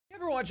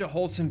watch a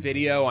wholesome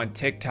video on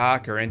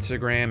TikTok or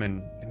Instagram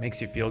and it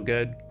makes you feel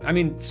good? I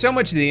mean, so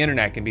much of the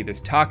internet can be this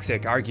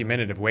toxic,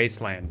 argumentative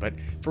wasteland, but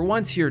for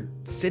once you're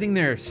sitting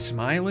there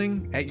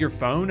smiling at your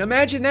phone.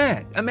 Imagine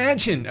that.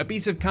 Imagine a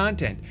piece of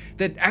content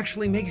that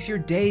actually makes your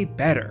day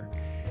better.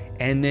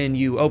 And then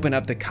you open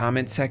up the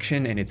comment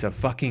section and it's a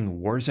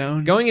fucking war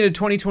zone. Going into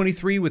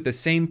 2023 with the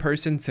same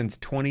person since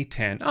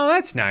 2010. Oh,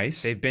 that's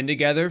nice. They've been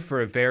together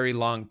for a very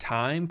long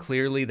time.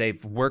 Clearly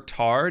they've worked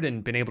hard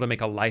and been able to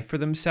make a life for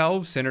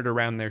themselves centered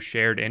around their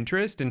shared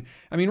interest. And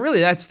I mean,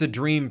 really that's the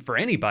dream for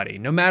anybody,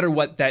 no matter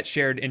what that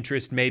shared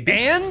interest may be.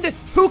 And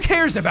who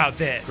cares about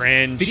this?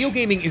 Cringe. Video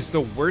gaming is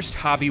the worst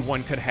hobby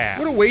one could have.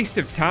 What a waste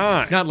of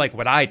time. Not like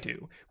what I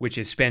do, which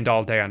is spend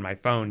all day on my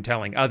phone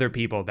telling other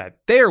people that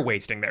they're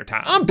wasting their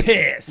time. I'm pissed.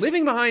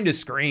 Living behind a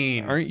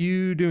screen. Aren't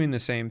you doing the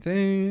same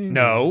thing?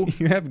 No.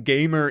 You have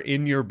gamer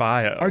in your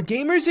bio. Are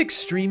gamers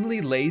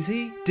extremely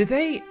lazy? Do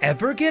they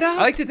ever get up?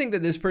 I like to think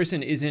that this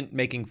person isn't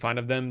making fun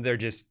of them. They're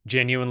just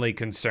genuinely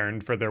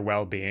concerned for their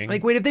well-being.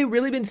 Like, wait, have they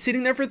really been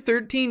sitting there for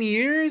 13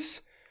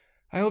 years?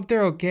 I hope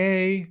they're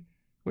okay.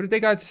 What if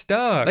they got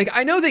stuck? Like,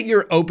 I know that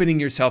you're opening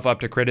yourself up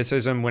to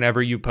criticism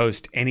whenever you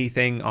post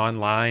anything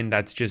online.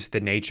 That's just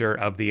the nature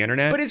of the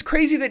internet. But it's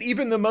crazy that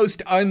even the most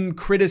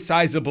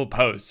uncriticizable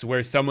posts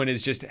where someone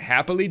is just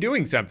happily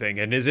doing something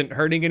and isn't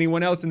hurting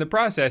anyone else in the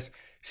process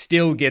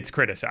still gets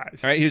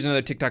criticized. All right, here's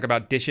another TikTok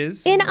about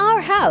dishes. In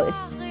our house,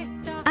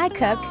 I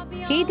cook,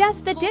 he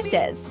does the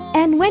dishes.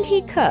 And when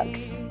he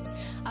cooks,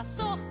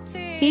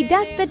 he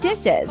does the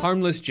dishes.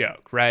 Harmless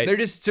joke, right? They're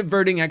just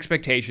subverting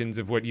expectations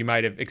of what you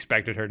might have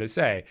expected her to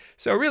say.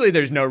 So really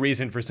there's no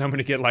reason for someone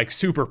to get like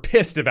super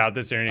pissed about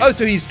this or anything. Oh,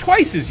 so he's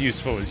twice as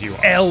useful as you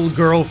are.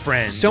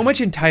 L-girlfriend. So much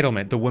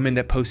entitlement, the women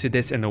that posted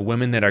this and the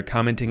women that are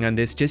commenting on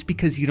this. Just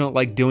because you don't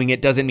like doing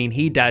it doesn't mean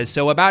he does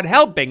so about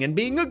helping and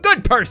being a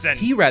good person.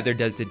 He rather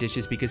does the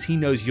dishes because he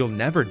knows you'll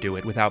never do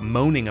it without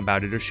moaning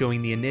about it or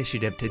showing the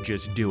initiative to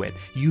just do it.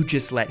 You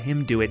just let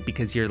him do it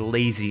because you're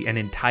lazy and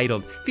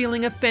entitled,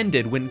 feeling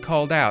offended when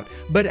called out.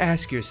 But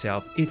ask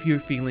yourself, if you're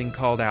feeling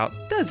called out,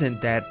 doesn't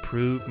that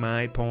prove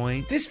my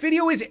point? This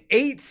video is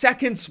 8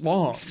 seconds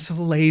long.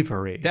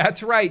 Slavery.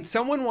 That's right,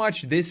 someone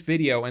watched this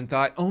video and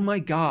thought, oh my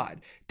God,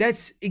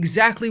 that's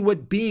exactly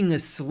what being a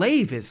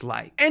slave is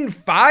like. And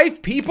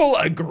 5 people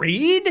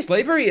agreed?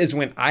 Slavery is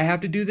when I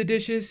have to do the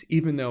dishes,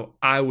 even though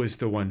I was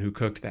the one who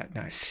cooked that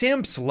night.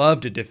 Simps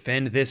love to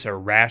defend this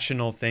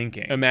irrational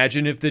thinking.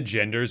 Imagine if the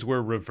genders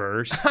were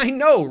reversed. I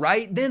know,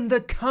 right? Then the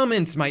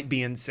comments might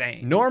be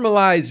insane.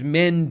 Normalize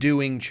men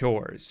doing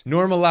chores.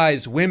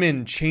 Normalize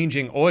women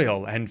changing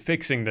oil and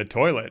fixing the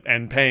toilet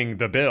and paying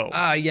the bill.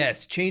 Ah,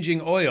 yes,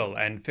 changing oil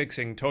and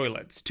fixing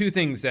toilets. 2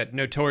 things that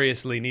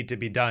notoriously need to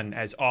be done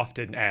as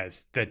often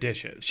as the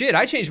dishes. Shit,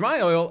 I change my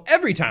oil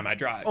every time I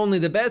drive. Only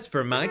the best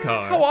for my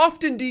car. How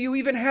often do you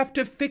even have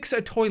to fix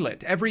a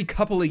toilet? Every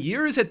couple of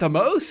years at the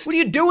most? What are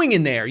you doing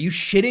in there? You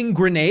shitting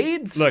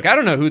grenades? Look, I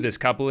don't know who this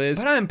couple is,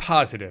 but I'm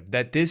positive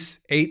that this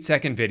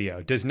 8-second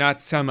video does not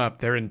sum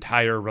up their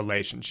entire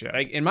relationship.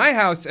 Like in my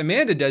house,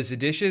 Amanda does the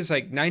dishes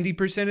like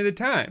 90% of the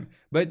time,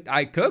 but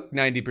I cook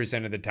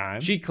 90% of the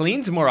time. She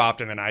cleans more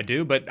often than I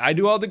do, but I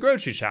do all the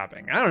grocery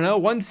shopping. I don't know,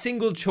 one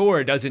single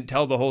chore doesn't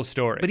tell the whole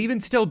story. But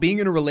even still, being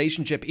in a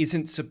relationship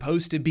isn't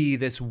supposed to be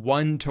this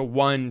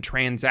one-to-one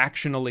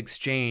transactional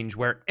exchange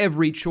where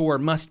every chore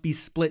must be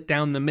split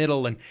down the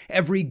middle and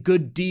every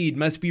good deed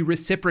must be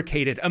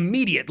reciprocated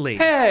immediately.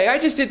 Hey, I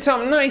just did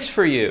something nice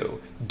for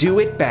you. Do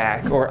it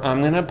back or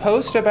I'm gonna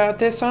post about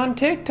this on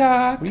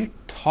TikTok. What are you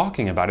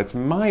talking about? It's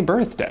my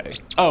birthday.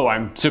 Oh,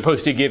 I'm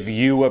supposed to give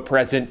you a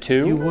present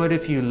too? You would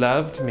if you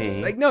loved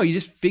me. Like, no, you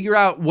just figure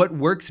out what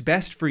works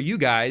best for you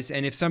guys,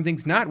 and if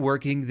something's not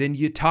working, then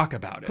you talk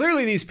about it.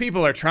 Clearly, these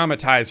people are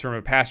traumatized from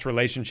a past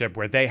relationship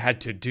where they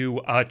had to do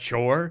a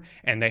chore,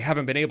 and they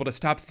haven't been able to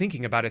stop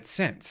thinking about it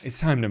since. It's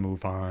time to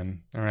move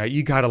on, all right?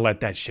 You gotta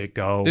let that shit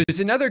go. There's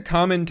another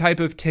common type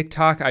of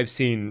TikTok I've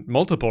seen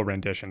multiple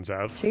renditions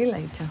of. See you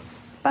later.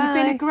 Bye.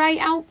 You've been a great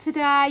help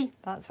today.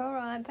 That's all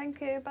right,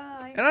 thank you,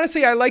 bye. And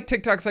honestly, I like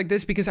TikToks like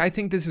this because I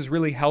think this is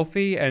really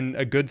healthy and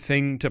a good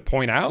thing to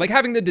point out. Like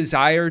having the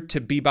desire to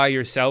be by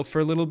yourself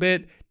for a little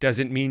bit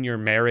doesn't mean your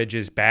marriage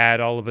is bad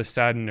all of a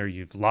sudden or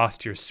you've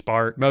lost your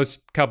spark. Most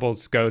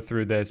couples go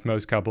through this,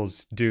 most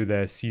couples do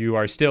this. You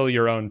are still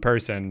your own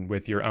person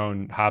with your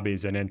own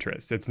hobbies and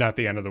interests. It's not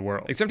the end of the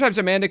world. Like sometimes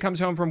Amanda comes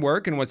home from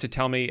work and wants to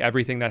tell me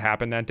everything that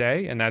happened that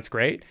day, and that's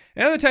great.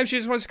 And other times she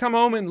just wants to come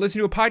home and listen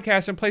to a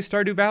podcast and play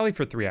Stardew Valley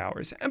for 3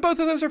 hours. And both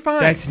of those are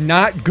fine. That's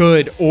not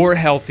good or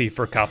healthy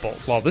for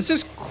couples. Well, this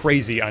is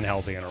crazy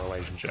unhealthy in a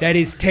relationship. That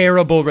is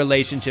terrible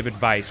relationship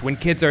advice. When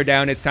kids are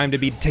down, it's time to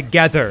be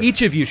together.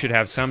 Each of you should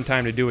have some some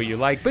time to do what you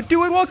like, but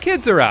do it while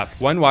kids are up.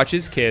 One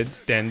watches kids,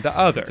 then the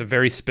other. It's a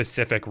very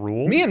specific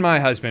rule. Me and my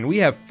husband, we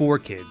have 4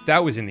 kids.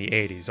 That was in the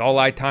 80s. All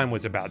our time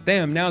was about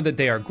them. Now that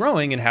they are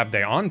growing and have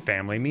their own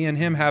family, me and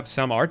him have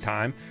some our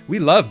time. We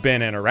love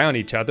being around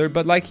each other,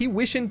 but like he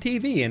wishing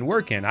TV and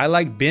working. I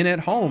like being at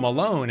home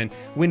alone, and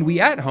when we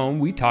at home,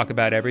 we talk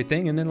about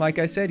everything, and then like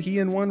I said, he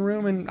in one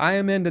room and I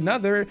am in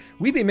another.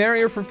 We be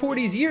married for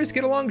 40 years,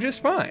 get along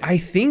just fine. I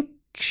think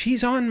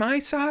she's on my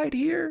side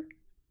here.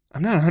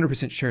 I'm not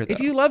 100% sure though.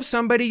 If you love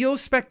somebody, you'll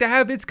expect to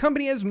have its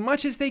company as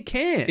much as they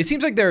can. It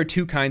seems like there are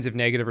 2 kinds of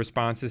negative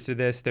responses to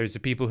this. There's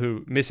the people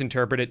who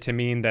misinterpret it to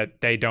mean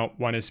that they don't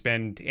want to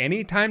spend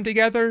any time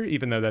together,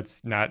 even though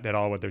that's not at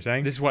all what they're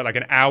saying. This is what, like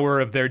an hour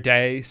of their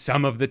day,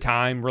 some of the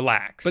time,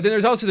 relax. But then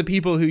there's also the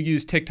people who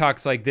use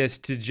TikToks like this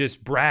to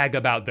just brag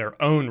about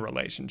their own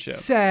relationship.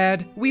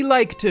 Sad. We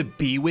like to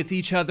be with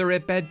each other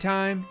at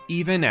bedtime,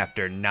 even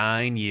after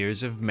 9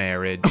 years of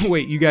marriage.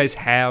 Wait, you guys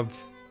have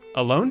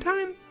alone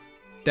time?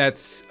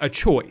 That's a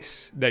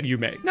choice that you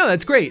make. No,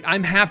 that's great.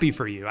 I'm happy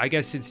for you. I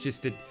guess it's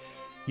just that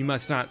you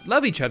must not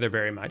love each other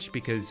very much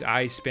because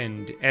I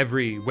spend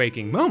every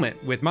waking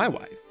moment with my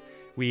wife.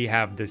 We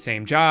have the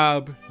same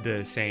job,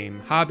 the same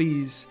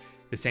hobbies,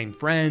 the same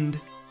friend,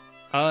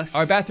 us.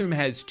 Our bathroom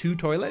has 2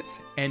 toilets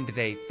and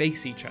they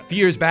face each other. A few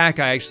years back,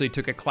 I actually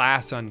took a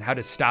class on how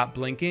to stop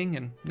blinking,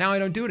 and now I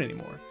don't do it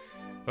anymore.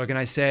 What can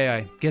I say?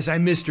 I guess I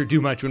missed her too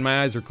much when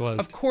my eyes were closed.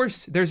 Of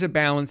course, there's a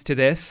balance to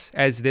this,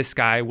 as this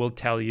guy will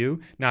tell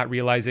you, not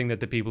realizing that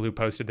the people who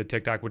posted the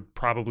TikTok would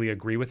probably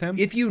agree with him.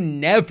 If you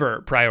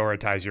never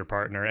prioritize your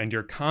partner and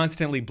you're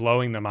constantly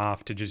blowing them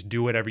off to just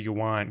do whatever you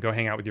want, go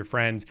hang out with your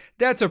friends,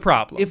 that's a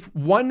problem. If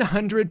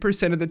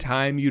 100% of the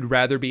time you'd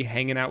rather be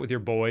hanging out with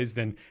your boys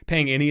than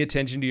paying any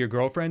attention to your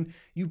girlfriend,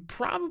 you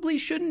probably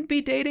shouldn't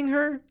be dating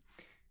her.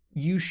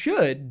 You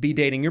should be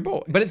dating your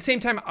boys. But at the same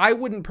time, I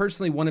wouldn't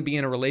personally want to be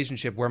in a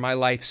relationship where my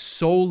life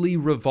solely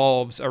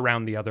revolves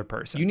around the other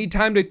person. You need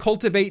time to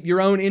cultivate your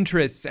own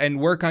interests and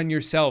work on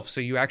yourself so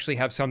you actually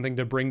have something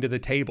to bring to the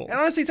table. And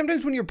honestly,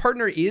 sometimes when your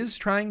partner is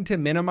trying to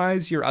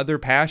minimize your other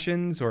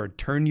passions or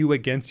turn you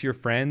against your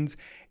friends,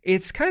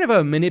 it's kind of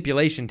a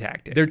manipulation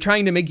tactic. They're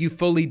trying to make you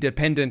fully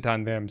dependent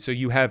on them so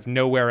you have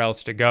nowhere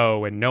else to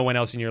go and no one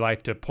else in your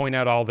life to point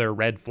out all their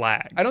red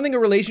flags. I don't think a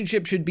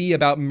relationship should be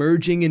about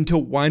merging into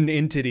one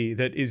entity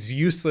that is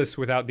useless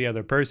without the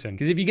other person.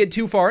 Because if you get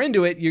too far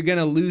into it, you're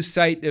gonna lose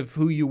sight of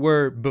who you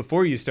were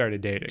before you started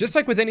dating. Just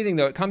like with anything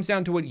though, it comes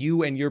down to what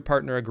you and your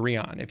partner agree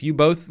on. If you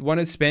both want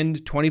to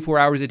spend 24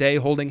 hours a day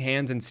holding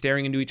hands and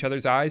staring into each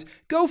other's eyes,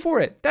 go for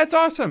it. That's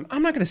awesome.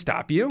 I'm not gonna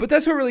stop you. But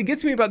that's what really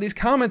gets me about these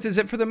comments is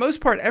that for the most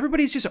part,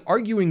 everybody's just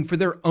arguing for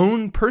their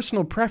own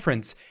personal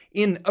preference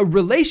in a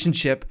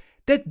relationship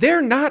that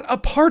they're not a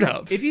part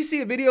of. If you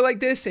see a video like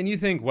this and you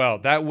think, well,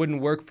 that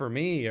wouldn't work for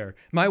me, or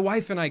my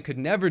wife and I could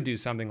never do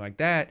something like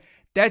that,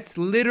 that's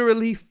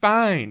literally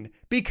fine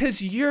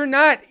because you're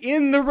not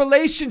in the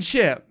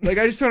relationship. Like,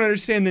 I just don't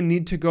understand the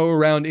need to go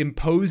around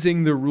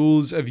imposing the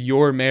rules of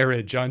your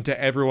marriage onto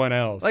everyone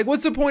else. Like,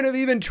 what's the point of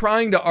even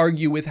trying to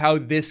argue with how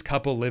this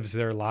couple lives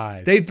their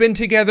lives? They've been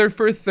together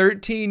for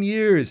 13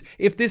 years.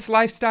 If this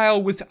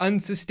lifestyle was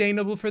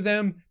unsustainable for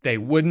them, they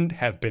wouldn't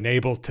have been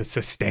able to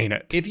sustain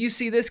it. If you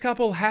see this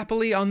couple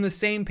happily on the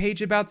same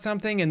page about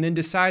something and then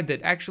decide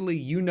that actually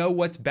you know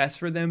what's best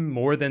for them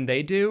more than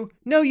they do,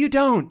 no, you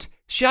don't.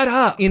 Shut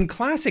up. In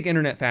classic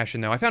internet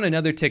fashion though, I found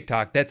another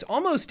TikTok that's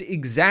almost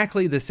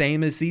exactly the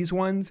same as these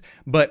ones,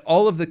 but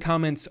all of the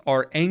comments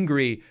are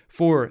angry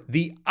for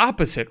the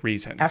opposite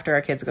reason. After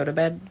our kids go to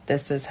bed,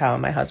 this is how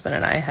my husband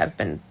and I have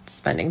been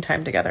spending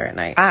time together at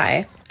night.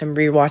 I am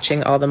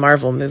rewatching all the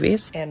Marvel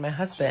movies, and my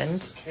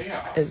husband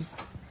is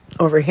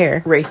over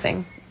here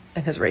racing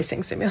in his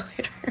racing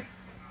simulator.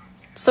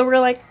 So we're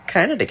like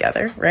kind of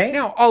together, right?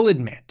 Now, I'll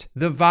admit,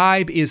 the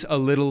vibe is a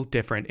little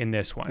different in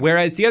this one.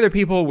 Whereas the other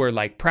people were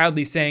like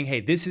proudly saying, hey,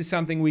 this is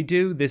something we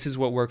do. This is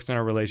what works in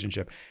our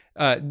relationship.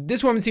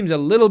 This woman seems a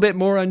little bit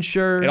more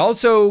unsure. It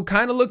also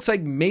kind of looks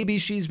like maybe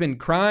she's been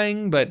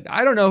crying, but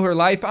I don't know her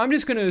life. I'm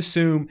just gonna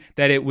assume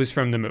that it was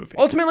from the movie.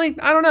 Ultimately,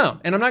 I don't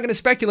know. And I'm not gonna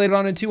speculate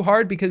on it too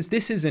hard because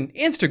this is an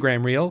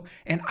Instagram reel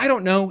and I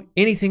don't know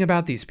anything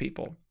about these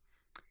people.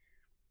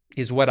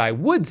 Is what I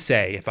would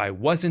say if I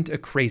wasn't a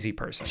crazy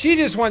person. She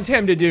just wants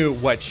him to do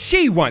what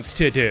she wants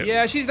to do.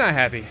 Yeah, she's not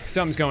happy.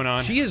 Something's going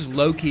on. She is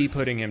low-key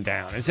putting him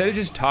down. Instead of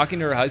just talking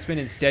to her husband,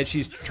 instead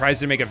she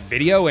tries to make a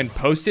video and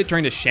post it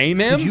trying to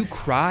shame him. Could you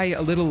cry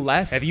a little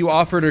less? Have you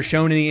offered or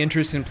shown any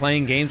interest in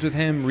playing games with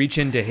him, reach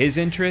into his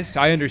interests?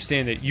 I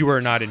understand that you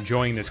are not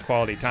enjoying this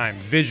quality time,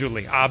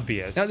 visually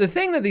obvious. Now, the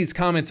thing that these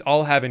comments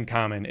all have in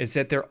common is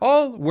that they're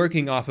all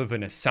working off of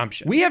an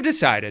assumption. We have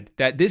decided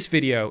that this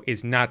video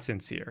is not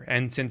sincere,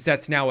 and since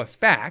that's now a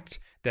fact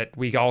that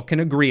we all can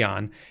agree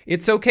on,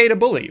 it's okay to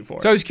bully you for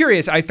it. So I was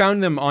curious, I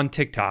found them on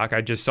TikTok.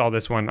 I just saw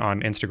this one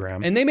on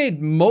Instagram, and they made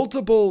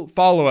multiple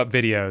follow-up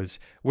videos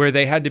where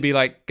they had to be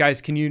like, guys,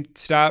 can you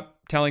stop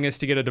telling us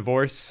to get a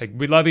divorce. Like,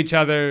 we love each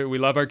other, we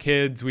love our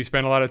kids, we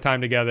spend a lot of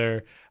time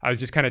together. I was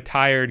just kind of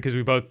tired because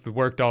we both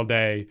worked all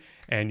day,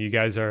 and you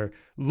guys are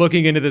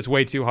looking into this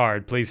way too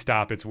hard. Please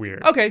stop, it's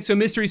weird. Okay, so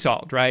mystery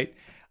solved, right?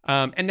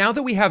 And now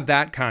that we have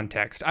that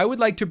context, I would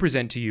like to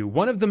present to you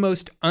one of the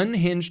most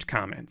unhinged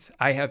comments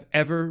I have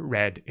ever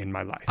read in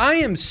my life. I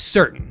am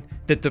certain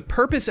that the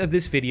purpose of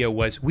this video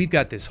was, we've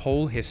got this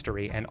whole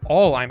history and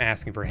all I'm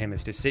asking for him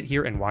is to sit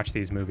here and watch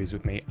these movies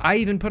with me. I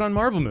even put on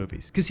Marvel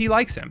movies because he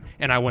likes them,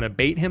 and I want to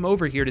bait him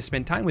over here to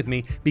spend time with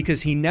me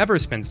because he never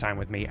spends time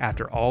with me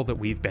after all that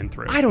we've been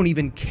through. I don't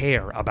even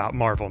care about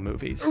Marvel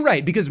movies.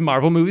 Right, because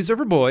Marvel movies are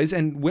for boys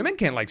and women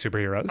can't like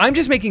superheroes. I'm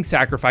just making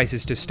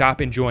sacrifices to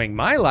stop enjoying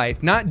my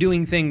life, not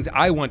doing things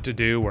I want to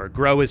do or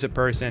grow as a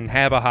person,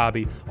 have a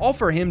hobby, all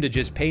for him to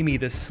just pay me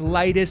the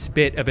slightest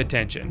bit of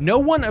attention. No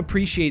one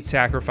appreciates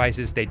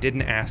sacrifices they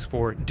didn't ask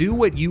for. Do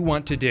what you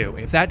want to do.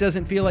 If that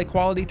doesn't feel like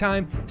quality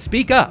time,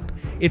 speak up.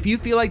 If you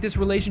feel like this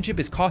relationship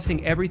is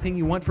costing everything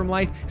you want from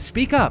life,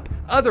 speak up.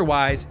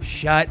 Otherwise,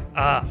 shut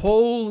up.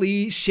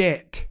 Holy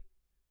shit.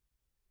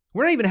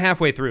 We're not even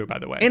halfway through, by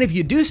the way. And if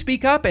you do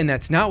speak up and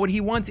that's not what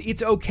he wants,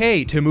 it's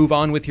okay to move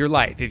on with your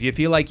life. If you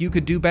feel like you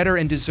could do better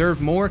and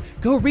deserve more,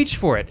 go reach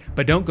for it.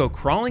 But don't go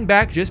crawling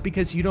back just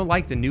because you don't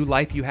like the new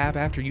life you have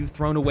after you've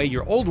thrown away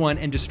your old one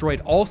and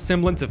destroyed all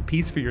semblance of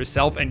peace for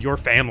yourself and your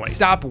family.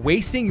 Stop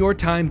wasting your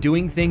time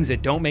doing things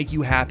that don't make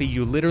you happy.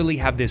 You literally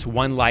have this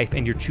one life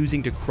and you're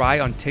choosing to cry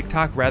on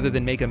TikTok rather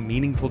than make a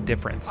meaningful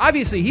difference.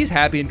 Obviously, he's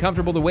happy and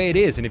comfortable the way it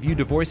is, and if you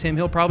divorce him,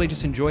 he'll probably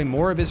just enjoy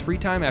more of his free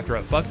time after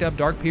a fucked up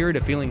dark period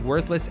of feeling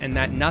worthless and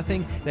that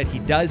nothing that he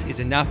does is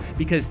enough,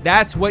 because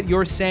that's what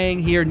you're saying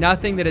here.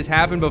 Nothing that has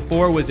happened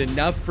before was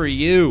enough for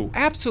you.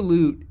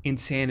 Absolute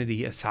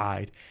insanity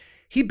aside,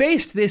 he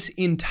based this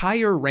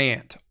entire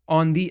rant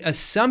on the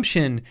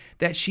assumption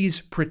that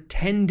she's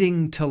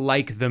pretending to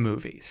like the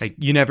movies. Like,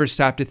 you never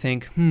stop to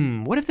think,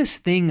 what if this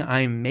thing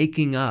I'm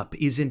making up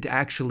isn't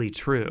actually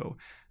true?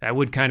 That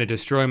would kind of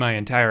destroy my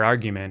entire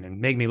argument and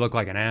make me look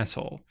like an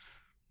asshole.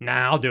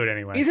 Nah, I'll do it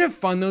anyway. Isn't it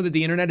fun though that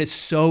the internet is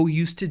so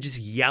used to just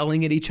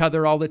yelling at each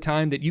other all the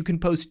time that you can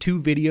post two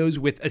videos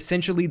with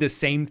essentially the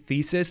same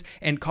thesis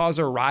and cause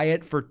a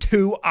riot for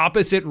two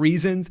opposite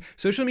reasons?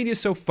 Social media is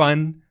so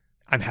fun.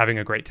 I'm having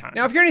a great time.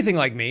 Now, if you're anything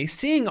like me,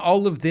 seeing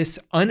all of this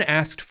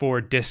unasked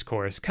for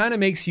discourse kind of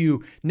makes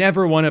you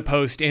never want to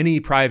post any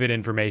private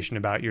information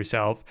about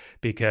yourself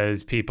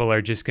because people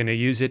are just going to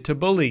use it to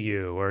bully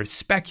you or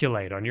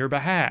speculate on your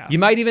behalf. You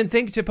might even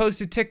think to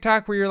post a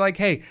TikTok where you're like,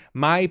 hey,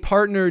 my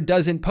partner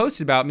doesn't post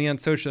about me on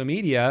social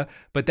media,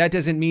 but that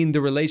doesn't mean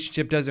the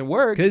relationship doesn't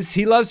work because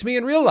he loves me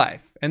in real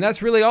life. And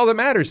that's really all that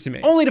matters to me.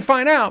 Only to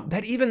find out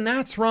that even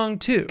that's wrong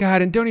too.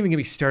 God, and don't even get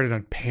me started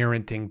on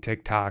parenting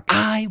TikTok.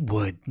 I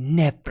would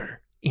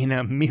never in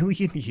a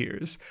million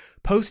years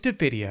post a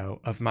video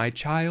of my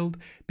child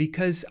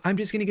because I'm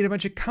just gonna get a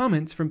bunch of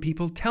comments from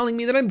people telling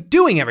me that I'm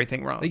doing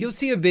everything wrong. Like, you'll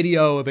see a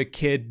video of a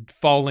kid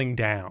falling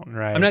down,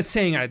 right? I'm not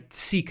saying I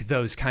seek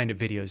those kind of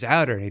videos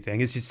out or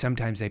anything. It's just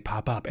sometimes they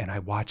pop up and I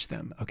watch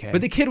them, okay? But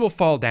the kid will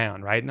fall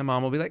down, right? And the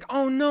mom will be like,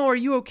 oh no, are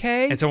you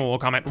okay? And someone will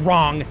comment,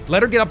 wrong.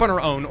 Let her get up on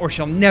her own or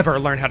she'll never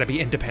learn how to be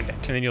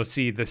independent. And then you'll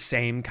see the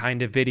same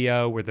kind of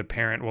video where the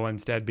parent will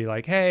instead be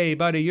like, hey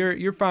buddy,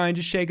 you're fine,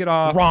 just shake it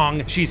off.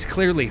 Wrong. She's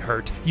clearly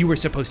hurt. You were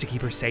supposed to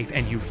keep her safe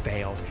and you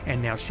failed,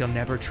 and now she'll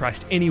never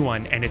trust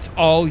anyone, and it's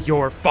all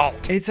your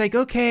fault. It's like,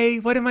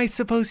 okay, what am I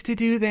supposed to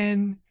do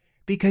then?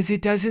 Because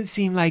it doesn't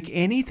seem like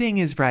anything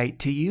is right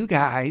to you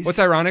guys. What's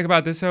ironic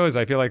about this though is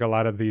I feel like a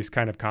lot of these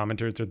kind of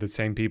commenters are the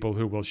same people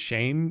who will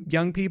shame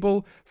young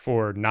people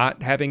for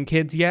not having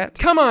kids yet.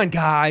 Come on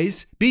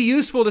guys, be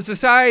useful to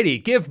society,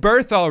 give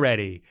birth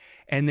already.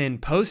 And then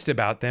post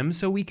about them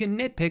so we can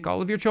nitpick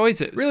all of your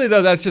choices. Really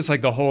though, that's just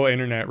like the whole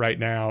internet right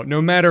now.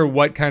 No matter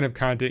what kind of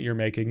content you're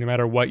making, no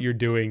matter what you're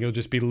doing, you'll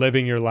just be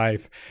living your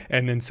life.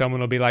 And then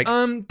someone will be like,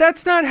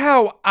 that's not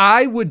how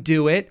I would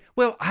do it.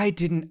 Well, I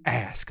didn't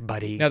ask,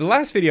 buddy. Now, the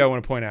last video I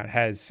want to point out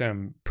has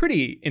some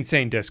pretty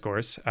insane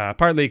discourse,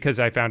 partly because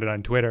I found it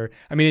on Twitter.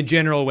 I mean, in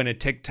general, when a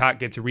TikTok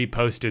gets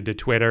reposted to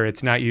Twitter,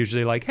 it's not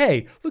usually like,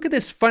 hey, look at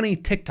this funny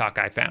TikTok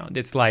I found.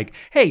 It's like,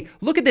 hey,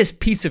 look at this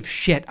piece of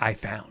shit I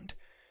found.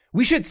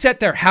 We should set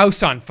their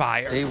house on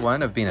fire. Day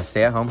one of being a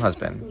stay-at-home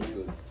husband.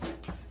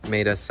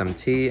 Made us some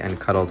tea and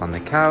cuddled on the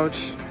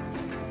couch.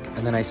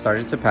 And then I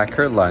started to pack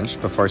her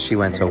lunch before she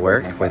went to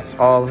work with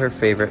all her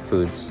favorite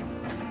foods.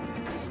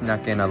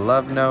 Snuck in a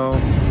love note,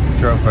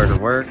 drove her to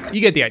work.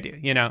 You get the idea,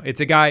 you know?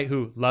 It's a guy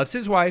who loves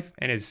his wife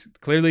and is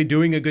clearly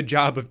doing a good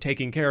job of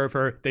taking care of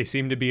her. They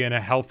seem to be in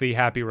a healthy,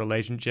 happy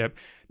relationship.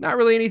 Not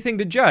really anything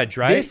to judge,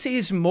 right? This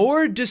is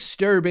more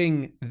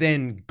disturbing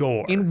than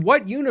gore. In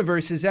what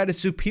universe is that a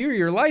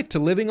superior life to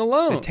living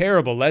alone? It's a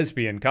terrible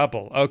lesbian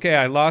couple. Okay,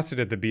 I lost it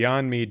at the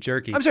Beyond Meat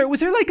jerky. I'm sorry, was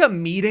there like a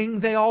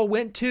meeting they all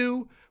went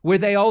to where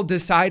they all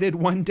decided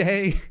one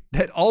day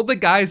that all the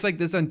guys like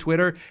this on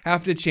Twitter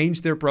have to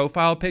change their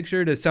profile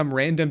picture to some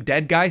random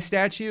dead guy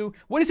statue?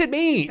 What does it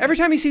mean? Every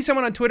time you see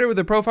someone on Twitter with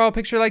a profile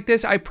picture like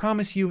this, I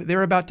promise you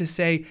they're about to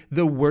say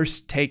the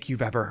worst take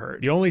you've ever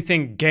heard. The only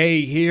thing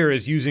gay here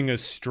is using a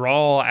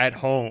straw at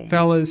home.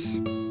 Fellas,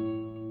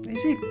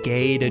 is it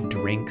gay to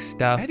drink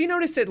stuff? Have you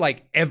noticed that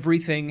like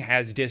everything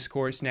has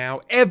discourse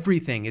now?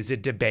 Everything is a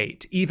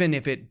debate, even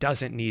if it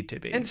doesn't need to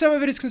be. And some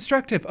of it is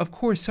constructive. Of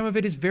course, some of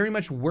it is very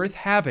much worth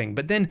having,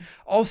 but then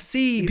I'll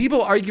see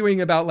people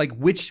arguing about like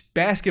which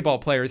basketball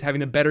player is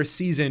having the better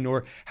season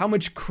or how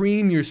much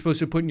cream you're supposed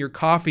to put in your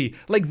coffee.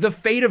 Like the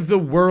fate of the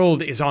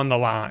world is on the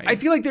line. I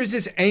feel like there's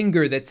this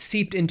anger that's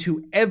seeped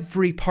into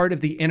every part of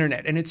the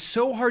internet, and it's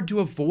so hard to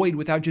avoid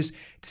without just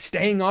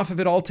staying off of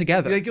it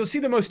altogether. Like you'll see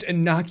the most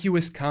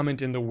innocuous comment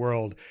in the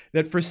world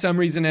that for some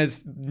reason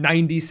has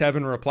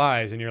 97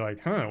 replies, and you're like,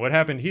 huh, what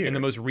happened here? And the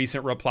most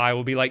recent reply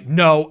will be like,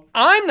 no,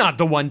 I'm not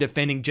the one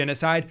defending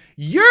genocide.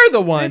 You're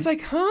the one. And it's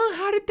like, huh,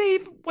 how did they,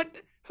 what?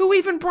 Who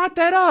even brought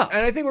that up?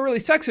 And I think what really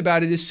sucks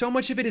about it is so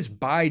much of it is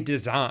by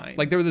design.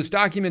 Like there were those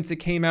documents that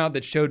came out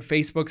that showed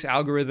Facebook's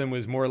algorithm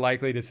was more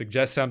likely to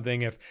suggest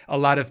something if a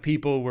lot of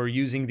people were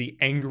using the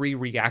angry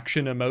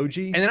reaction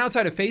emoji. And then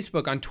outside of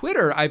Facebook, on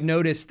Twitter, I've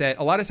noticed that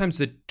a lot of times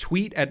the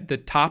tweet at the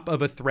top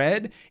of a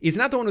thread is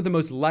not the one with the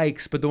most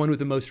likes, but the one with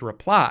the most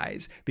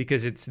replies,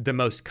 because it's the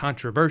most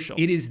controversial.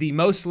 It is the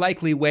most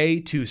likely way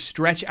to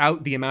stretch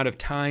out the amount of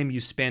time you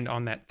spend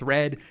on that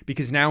thread,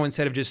 because now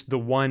instead of just the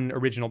one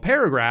original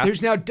paragraph,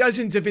 there's now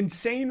dozens of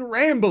insane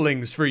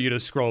ramblings for you to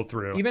scroll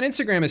through. Even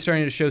Instagram is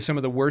starting to show some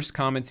of the worst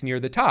comments near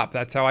the top.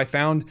 That's how I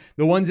found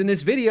the ones in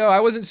this video. I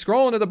wasn't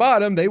scrolling to the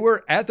bottom, they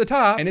were at the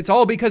top. And it's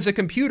all because a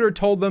computer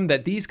told them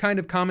that these kind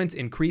of comments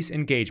increase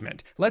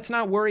engagement. Let's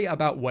not worry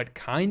about what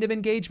kind of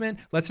engagement.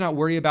 Let's not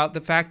worry about the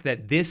fact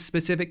that this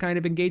specific kind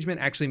of engagement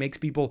actually makes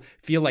people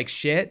feel like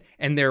shit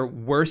and they're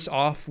worse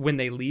off when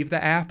they leave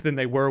the app than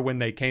they were when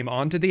they came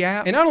onto the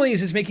app. And not only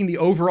is this making the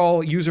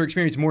overall user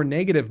experience more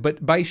negative,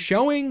 but by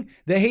showing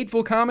the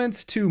hateful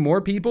comments to more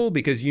people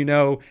because you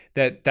know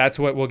that that's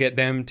what will get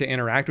them to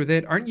interact with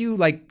it, aren't you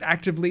like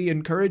actively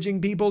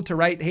encouraging people to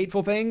write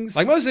hateful things?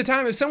 Like most of the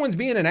time, if someone's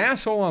being an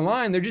asshole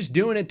online, they're just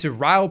doing it to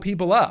rile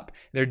people up.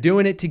 They're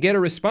doing it to get a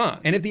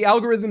response. And if the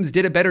algorithms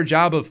did a better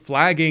job of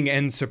flagging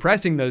and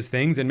suppressing those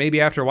things, and maybe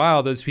after a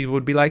while, those people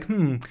would be like,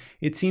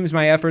 it seems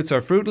my efforts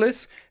are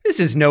fruitless. This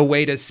is no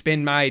way to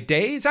spend my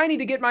days. I need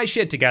to get my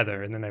shit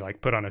together. And then they like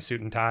put on a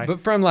suit and tie.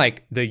 But from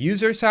like the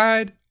user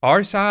side,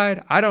 our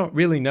side, I don't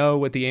really know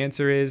what the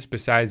answer is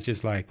besides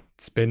just like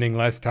spending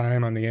less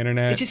time on the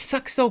internet. It just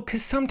sucks though,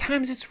 because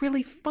sometimes it's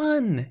really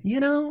fun, you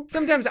know?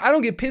 Sometimes I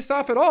don't get pissed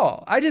off at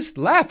all. I just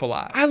laugh a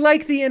lot. I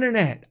like the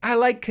internet. I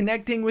like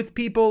connecting with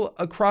people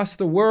across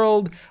the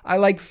world. I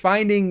like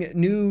finding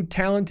new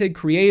talented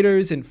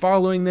creators and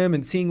following them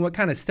and seeing what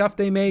kind of stuff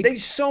they make.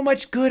 There's so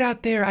much good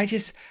out there.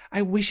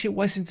 I wish it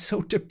wasn't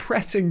so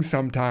depressing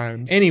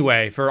sometimes.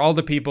 Anyway, for all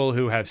the people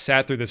who have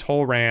sat through this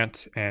whole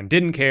rant and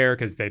didn't care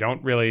because they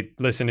don't really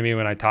listen to me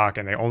when I talk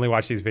and they only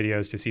watch these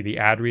videos to see the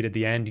ad read at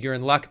the end, you're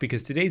in luck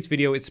because today's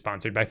video is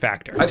sponsored by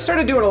Factor. I've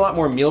started doing a lot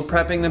more meal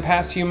prepping the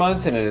past few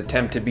months in an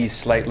attempt to be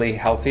slightly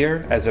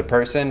healthier as a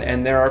person,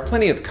 and there are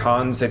plenty of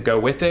cons that go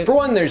with it. For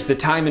one, there's the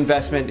time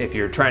investment. If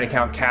you're trying to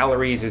count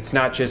calories, it's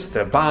not just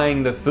the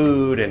buying the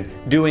food and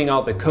doing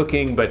all the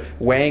cooking, but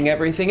weighing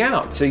everything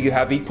out so you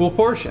have equal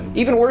portions.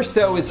 Even worse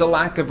though is the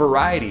lack of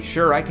variety.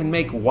 Sure, I can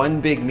make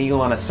one big meal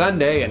on a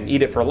Sunday and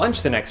eat it for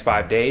lunch the next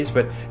 5 days,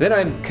 but then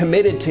I'm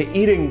committed to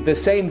eating the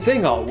same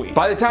thing all week.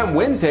 By the time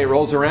Wednesday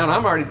rolls around,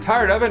 I'm already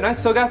tired of it and I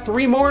still got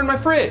 3 more in my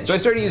fridge. So I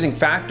started using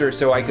Factor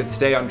so I could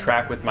stay on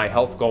track with my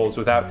health goals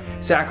without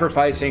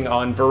sacrificing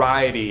on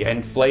variety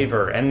and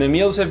flavor. And the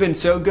meals have been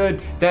so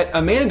good that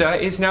Amanda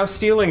is now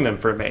stealing them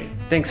for me.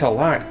 Thanks a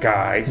lot,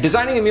 guys.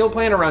 Designing a meal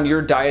plan around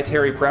your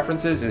dietary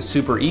preferences is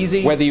super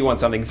easy. Whether you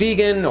want something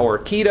vegan or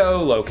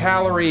keto, low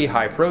calorie,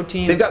 high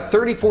protein, they've got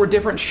 34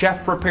 different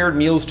chef-prepared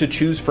meals to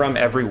choose from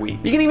every week.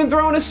 You can even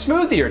throw in a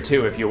smoothie or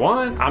two if you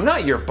want. I'm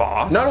not your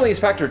boss. Not only is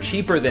Factor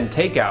cheaper than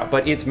takeout,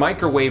 but it's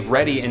microwave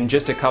ready in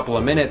just a couple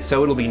of minutes,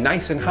 so it'll be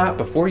nice and hot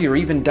before you're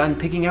even done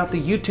picking out the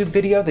YouTube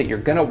video that you're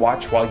gonna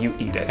watch while you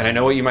eat it. And I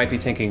know what you might be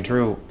thinking,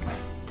 Drew,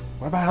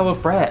 what about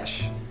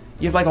HelloFresh?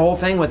 You have like a whole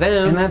thing with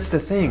them. And that's the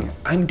thing,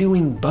 I'm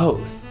doing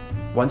both.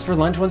 Once for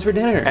lunch, once for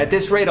dinner. At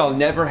this rate, I'll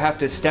never have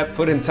to step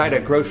foot inside a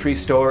grocery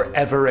store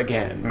ever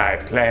again. My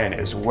plan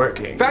is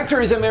working. Factor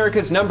is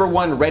America's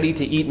 #1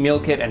 ready-to-eat meal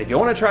kit, and if you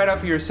want to try it out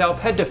for yourself,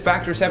 head to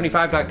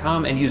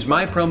factor75.com and use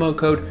my promo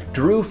code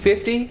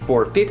DREW50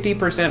 for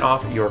 50%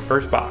 off your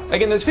first box.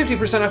 Again, there's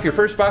 50% off your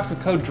first box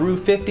with code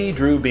DREW50,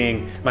 Drew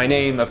being my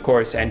name, of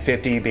course, and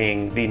 50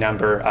 being the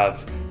number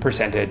of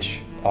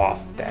percentage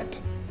off that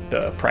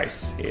the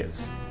price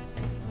is.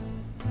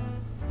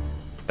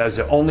 That was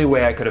the only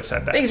way I could have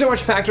said that. Thank you so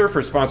much, Factor,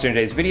 for sponsoring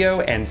today's video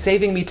and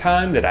saving me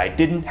time that I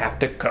didn't have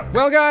to cook.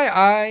 Well, guy,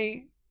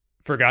 I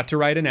forgot to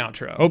write an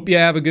outro. Hope you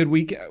have a good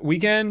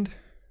weekend.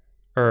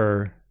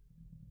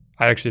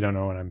 I actually don't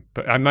know when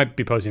I might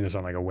be posting this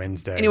on like a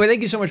Wednesday. Anyway,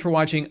 thank you so much for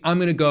watching. I'm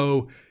going to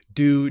go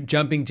do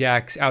jumping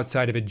jacks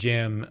outside of a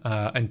gym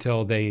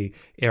until they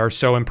are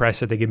so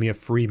impressed that they give me a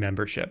free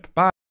membership.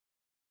 Bye.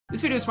 This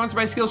video is sponsored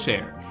by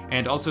Skillshare,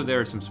 and also there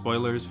are some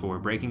spoilers for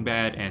Breaking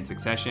Bad and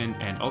Succession,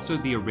 and also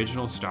the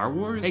original Star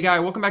Wars. Hey guy,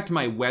 welcome back to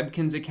my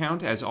Webkins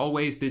account. As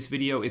always, this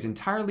video is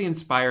entirely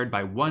inspired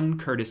by one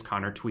Curtis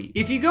Connor tweet.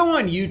 If you go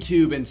on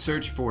YouTube and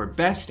search for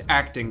Best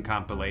Acting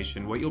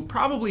Compilation, what you'll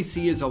probably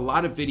see is a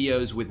lot of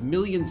videos with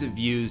millions of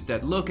views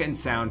that look and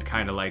sound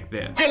kind of like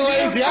this. Hey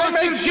lazy, I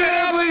make shit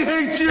family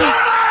hate you!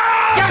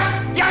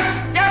 Yes!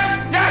 Yes!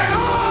 Yes! Yes!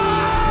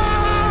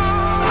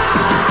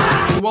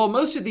 While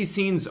most of these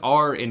scenes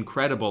are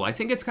incredible, I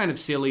think it's kind of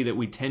silly that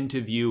we tend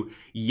to view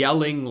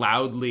yelling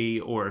loudly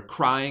or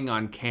crying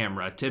on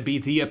camera to be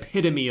the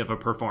epitome of a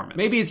performance.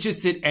 Maybe it's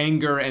just that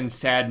anger and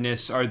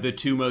sadness are the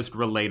two most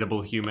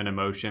relatable human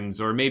emotions,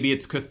 or maybe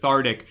it's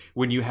cathartic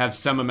when you have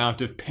some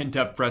amount of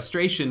pent-up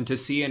frustration to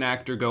see an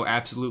actor go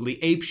absolutely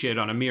apeshit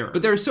on a mirror.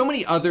 But there are so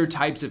many other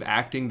types of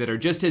acting that are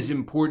just as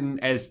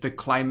important as the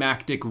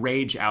climactic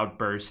rage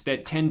outbursts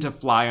that tend to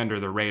fly under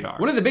the radar.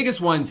 One of the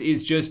biggest ones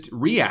is just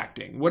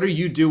reacting. What are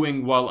you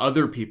doing while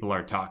other people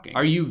are talking?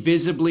 Are you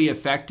visibly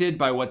affected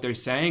by what they're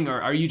saying,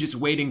 or are you just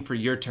waiting for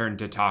your turn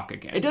to talk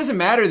again? It doesn't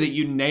matter that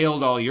you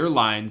nailed all your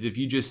lines if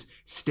you just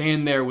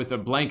stand there with a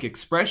blank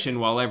expression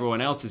while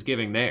everyone else is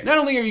giving theirs. Not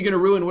only are you going to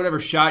ruin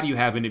whatever shot you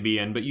happen to be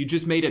in, but you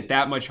just made it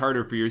that much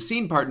harder for your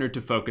scene partner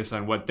to focus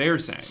on what they're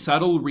saying.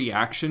 Subtle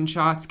reaction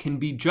shots can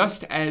be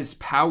just as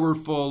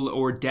powerful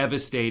or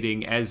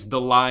devastating as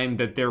the line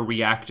that they're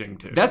reacting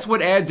to. That's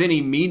what adds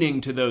any meaning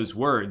to those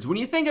words. When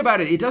you think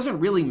about it, it doesn't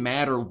really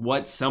matter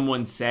what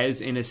someone says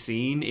in a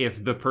scene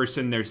if the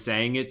person they're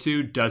saying it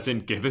to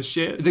doesn't give a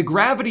shit. The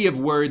gravity of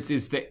words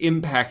is the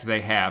impact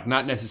they have,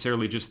 not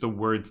necessarily just the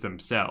words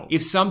themselves.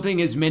 If something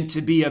is meant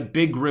to be a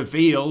big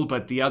reveal,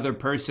 but the other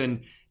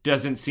person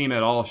doesn't seem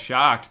at all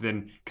shocked,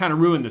 then kind of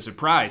ruined the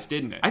surprise,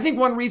 didn't it? I think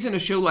one reason a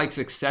show like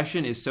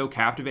Succession is so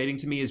captivating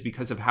to me is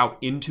because of how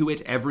into it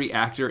every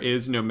actor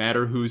is, no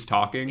matter who's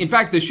talking. In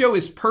fact, the show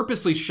is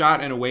purposely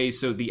shot in a way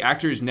so the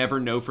actors never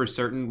know for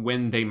certain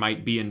when they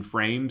might be in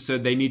frame, so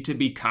they need to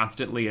be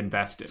constantly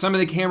invested. Some of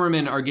the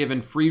cameramen are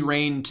given free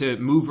rein to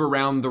move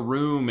around the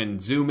room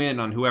and zoom in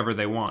on whoever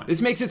they want.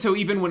 This makes it so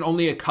even when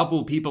only a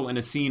couple people in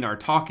a scene are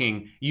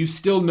talking, you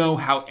still know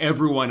how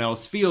everyone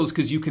else feels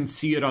because you can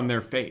see it on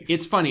their face.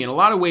 It's funny. In a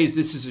lot of ways,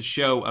 this is a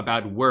show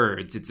about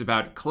words. It's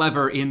about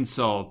clever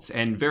insults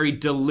and very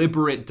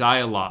deliberate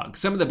dialogue.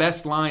 Some of the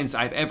best lines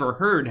I've ever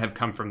heard have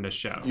come from this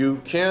show. You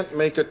can't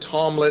make a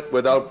tomlet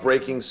without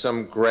breaking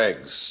some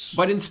Greggs.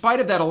 But in spite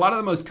of that, a lot of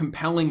the most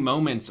compelling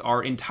moments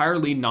are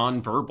entirely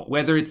nonverbal.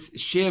 Whether it's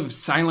Shiv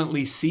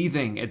silently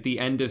seething at the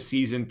end of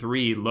season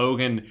 3,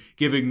 Logan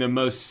giving the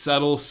most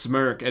subtle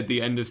smirk at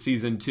the end of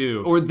season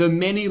 2, or the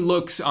many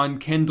looks on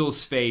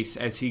Kendall's face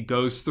as he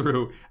goes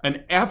through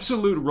an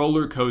absolute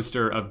roller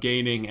coaster of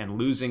gaining and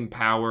losing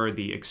power,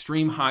 the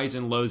extreme highs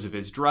and lows of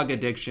his drug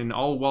addiction,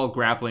 all while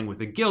grappling with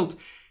the guilt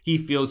he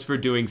feels for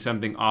doing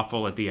something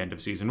awful at the end of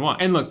season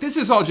 1. And look, this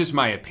is all just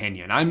my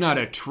opinion. I'm not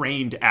a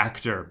trained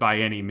actor by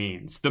any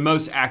means. The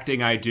most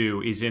acting I do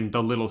is in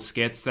the little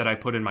skits that I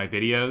put in my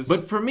videos.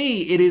 But for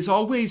me, it is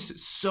always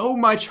so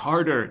much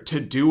harder to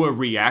do a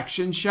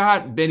reaction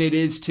shot than it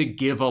is to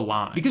give a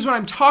line. Because when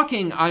I'm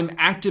talking, I'm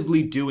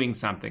actively doing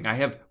something. I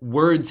have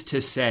words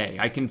to say.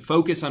 I can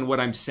focus on what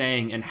I'm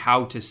saying and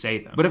how to say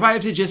them. But if I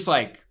have to just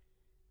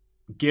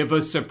give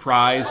a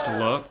surprised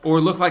look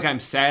or look like I'm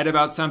sad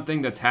about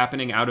something that's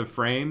happening out of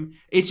frame,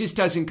 it just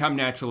doesn't come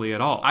naturally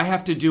at all. I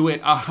have to do it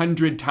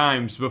 100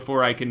 times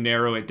before I can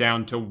narrow it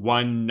down to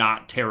one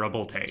not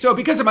terrible take. So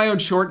because of my own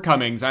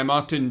shortcomings, I'm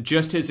often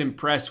just as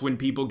impressed when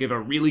people give a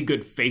really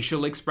good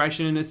facial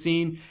expression in a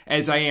scene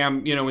as I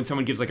am, when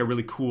someone gives like a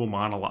really cool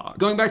monologue.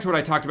 Going back to what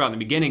I talked about in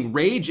the beginning,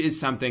 rage is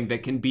something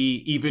that can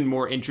be even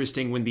more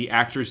interesting when the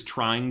actor's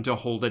trying to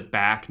hold it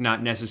back,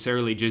 not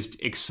necessarily just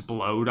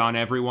explode on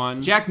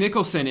everyone. Jack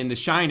Nicholson in The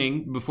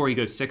Shining, before he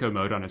goes sicko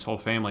mode on his whole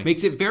family,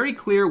 makes it very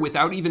clear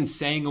without even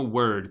saying a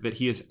word that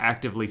he is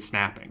actively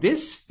snapping.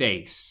 This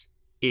face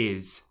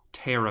is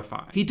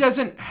terrifying. He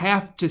doesn't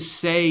have to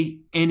say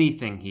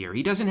anything here.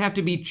 He doesn't have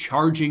to be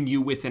charging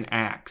you with an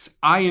axe.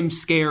 I am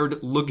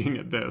scared looking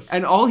at this.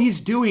 And all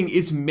he's doing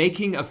is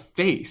making a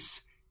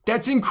face.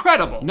 That's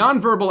incredible.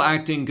 Nonverbal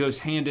acting goes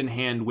hand in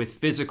hand with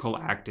physical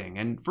acting,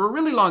 and for a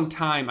really long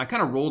time, I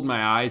kind of rolled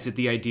my eyes at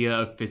the idea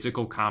of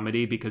physical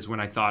comedy because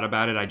when I thought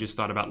about it, I just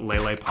thought about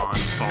Lele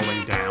Pons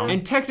falling down.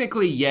 And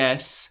technically,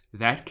 yes,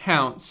 that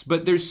counts,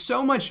 but there's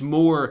so much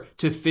more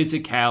to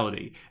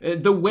physicality.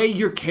 The way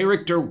your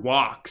character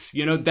walks,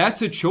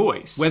 that's a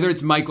choice. Whether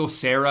it's Michael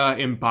Cera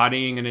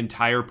embodying an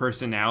entire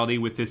personality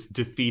with this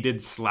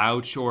defeated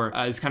slouch, or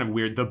it's kind of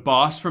weird, the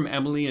boss from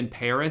Emily in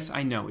Paris.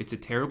 I know, it's a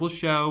terrible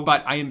show,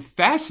 but I am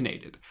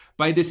fascinated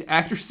by this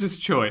actress's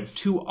choice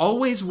to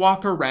always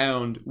walk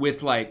around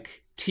with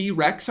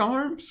T-Rex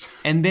arms.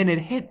 And then it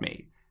hit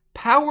me.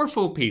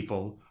 Powerful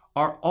people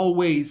are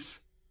always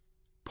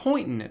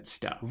pointing at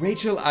stuff.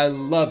 Rachel, I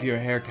love your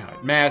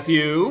haircut.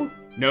 Matthew,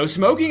 no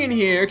smoking in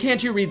here.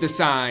 Can't you read the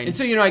sign? And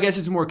so, I guess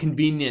it's more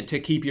convenient to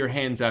keep your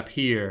hands up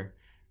here,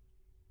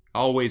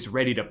 always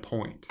ready to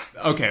point.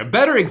 Okay, a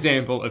better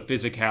example of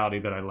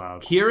physicality that I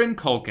love. Kieran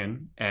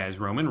Culkin as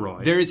Roman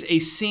Roy. There's a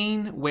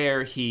scene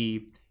where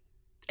he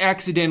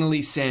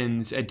accidentally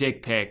sends a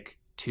dick pic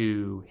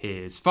to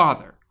his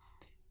father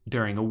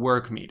during a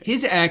work meeting.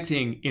 His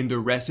acting in the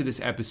rest of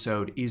this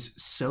episode is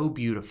so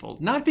beautiful.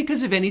 Not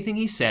because of anything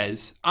he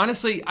says.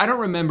 Honestly, I don't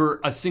remember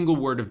a single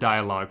word of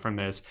dialogue from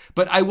this,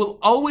 but I will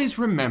always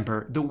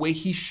remember the way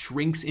he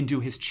shrinks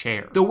into his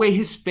chair. The way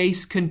his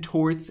face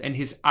contorts and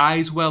his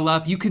eyes well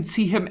up. You can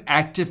see him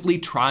actively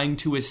trying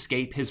to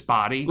escape his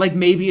body. Like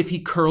maybe if he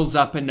curls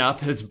up enough,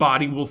 his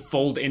body will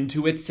fold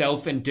into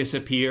itself and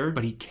disappear,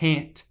 but he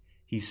can't.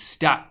 He's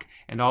stuck.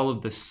 And all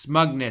of the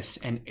smugness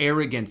and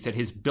arrogance that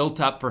has built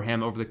up for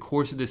him over the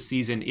course of this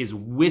season is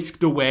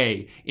whisked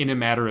away in a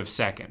matter of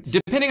seconds.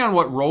 Depending on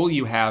what role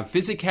you have,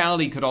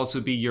 physicality could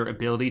also be your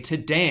ability to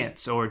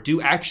dance or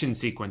do action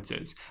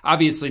sequences.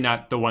 Obviously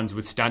not the ones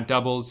with stunt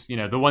doubles,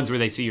 the ones where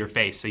they see your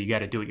face, so you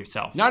gotta do it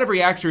yourself. Not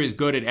every actor is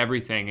good at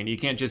everything, and you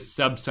can't just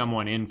sub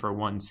someone in for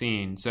one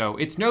scene, so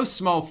it's no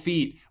small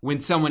feat when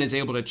someone is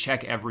able to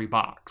check every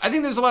box. I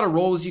think there's a lot of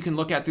roles you can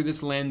look at through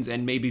this lens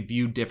and maybe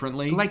view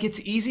differently. Like, it's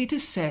easy to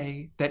say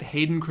that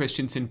Hayden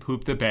Christensen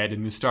pooped the bed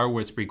in the Star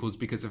Wars prequels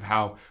because of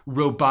how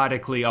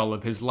robotically all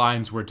of his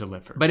lines were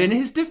delivered. But in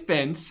his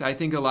defense, I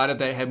think a lot of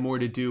that had more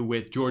to do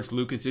with George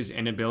Lucas's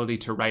inability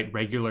to write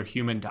regular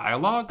human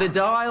dialogue. The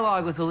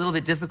dialogue was a little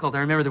bit difficult. I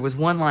remember there was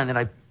one line that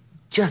I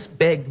just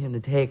begged him to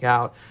take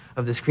out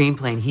of the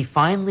screenplay, and he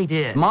finally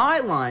did. My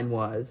line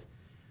was,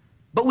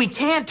 "But we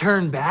can't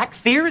turn back.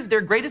 Fear is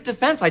their greatest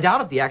defense. I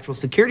doubt if the actual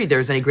security there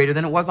is any greater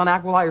than it was on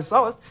Aquilai or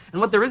Soest, and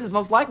what there is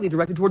most likely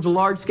directed towards a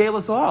large-scale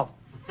assault."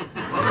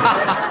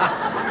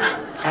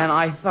 And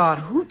I thought,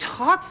 who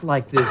talks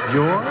like this,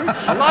 George?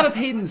 A lot of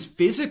Hayden's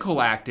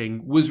physical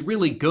acting was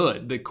really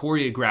good. The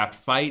choreographed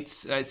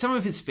fights, some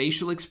of his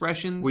facial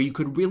expressions, where you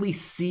could really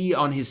see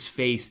on his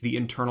face the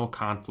internal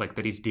conflict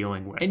that he's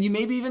dealing with. And you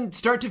maybe even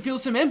start to feel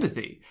some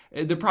empathy.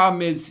 The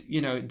problem is,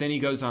 then he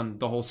goes on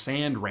the whole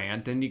sand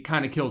rant and he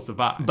kind of kills the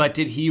vibe. But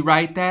did he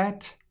write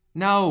that?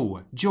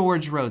 No,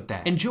 George wrote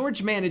that. And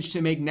George managed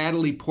to make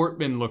Natalie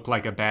Portman look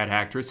like a bad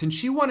actress, and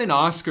she won an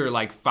Oscar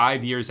like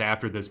 5 years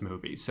after this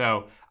movie,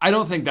 so I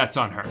don't think that's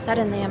on her.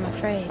 Suddenly I'm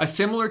afraid. A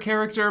similar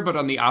character, but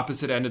on the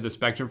opposite end of the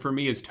spectrum for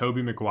me, is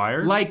Tobey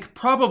Maguire. Like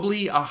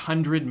probably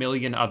 100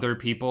 million other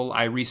people,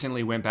 I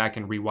recently went back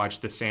and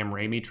rewatched the Sam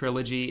Raimi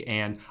trilogy,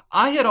 and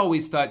I had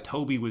always thought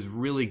Tobey was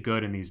really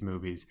good in these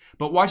movies.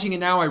 But watching it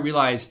now, I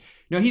realize,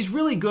 no, he's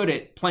really good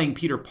at playing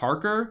Peter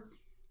Parker.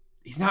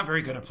 He's not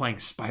very good at playing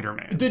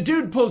Spider-Man. The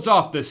dude pulls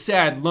off the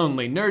sad,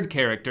 lonely nerd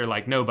character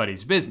like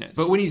nobody's business.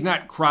 But when he's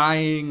not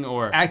crying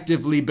or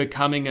actively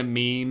becoming a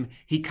meme,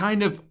 he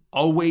kind of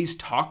always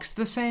talks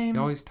the same. He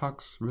always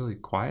talks really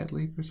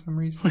quietly for some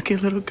reason. Look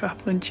at little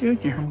Goblin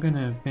Jr. I'm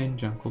gonna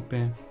avenge Uncle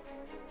Ben.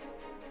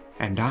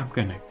 And I'm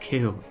gonna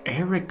kill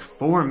Eric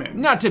Foreman.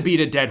 Not to beat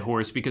a dead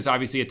horse, because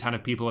obviously a ton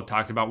of people have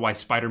talked about why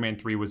Spider-Man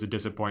 3 was a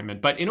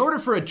disappointment, but in order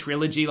for a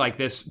trilogy like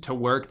this to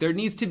work, there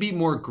needs to be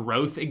more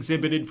growth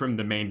exhibited from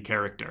the main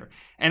character.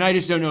 And I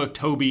just don't know if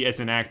Tobey as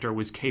an actor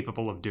was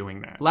capable of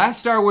doing that. Last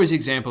Star Wars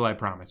example, I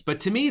promise. But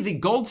to me, the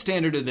gold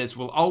standard of this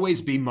will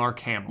always be Mark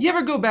Hamill. You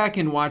ever go back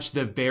and watch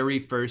the very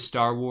first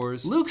Star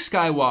Wars? Luke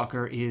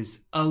Skywalker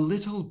is a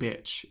little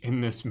bitch in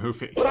this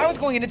movie. But I was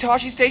going into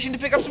Toshi Station to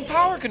pick up some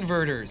power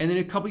converters. And then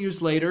a couple years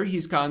later,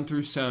 he's gone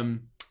through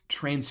some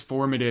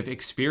transformative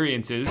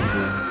experiences,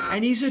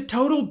 and he's a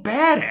total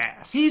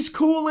badass. He's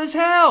cool as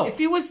hell. If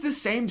he was the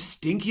same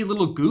stinky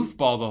little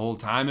goofball the whole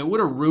time, it would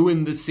have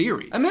ruined the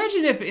series.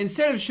 Imagine if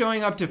instead of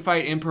showing up to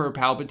fight Emperor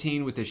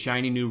Palpatine with a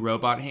shiny new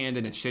robot hand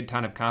and a shit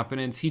ton of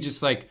confidence, he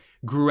just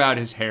grew out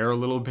his hair a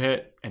little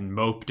bit and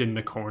moped in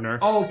the corner.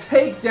 I'll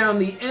take down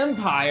the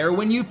Empire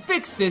when you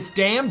fix this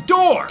damn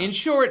door! In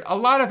short, a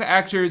lot of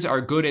actors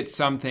are good at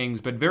some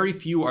things, but very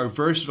few are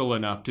versatile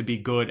enough to be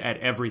good at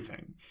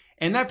everything.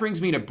 And that brings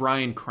me to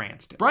Bryan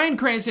Cranston. Bryan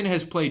Cranston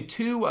has played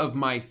two of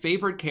my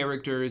favorite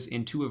characters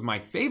in two of my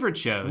favorite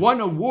shows, won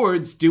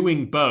awards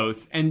doing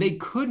both, and they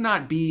could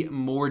not be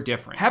more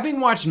different. Having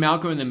watched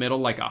Malcolm in the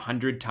Middle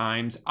 100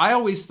 times, I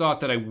always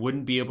thought that I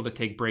wouldn't be able to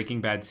take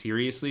Breaking Bad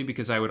seriously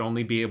because I would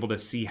only be able to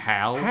see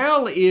Hal.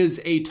 Hal is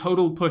a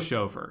total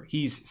pushover.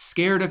 He's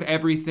scared of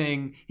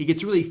everything, he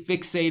gets really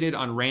fixated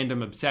on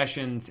random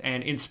obsessions,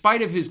 and in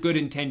spite of his good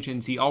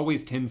intentions, he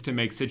always tends to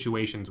make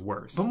situations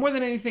worse. But more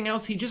than anything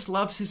else, he just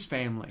loves his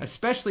family,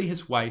 especially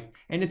his wife,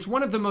 and it's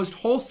one of the most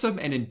wholesome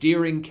and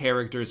endearing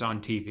characters on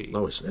TV.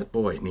 Lois, that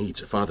boy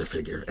needs a father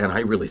figure, and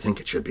I really think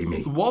it should be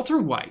me. Walter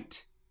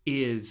White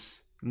is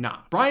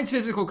not. Brian's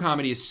physical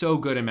comedy is so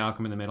good in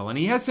Malcolm in the Middle, and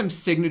he has some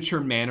signature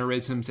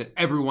mannerisms that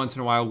every once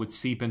in a while would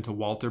seep into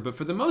Walter, but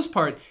for the most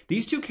part,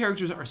 these two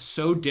characters are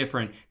so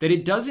different that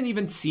it doesn't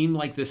even seem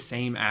like the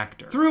same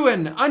actor. Through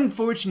an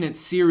unfortunate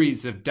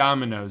series of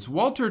dominoes,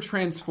 Walter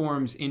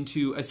transforms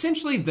into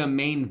essentially the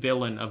main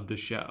villain of the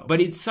show,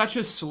 but it's such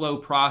a slow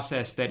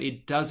process that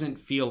it doesn't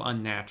feel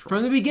unnatural.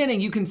 From the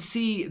beginning, you can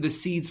see the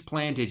seeds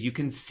planted, you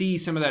can see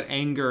some of that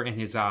anger in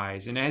his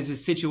eyes, and as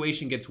his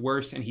situation gets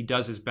worse and he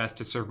does his best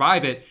to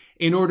survive it,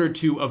 in order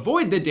to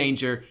avoid the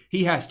danger,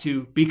 he has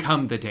to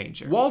become the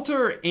danger.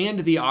 Walter and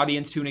the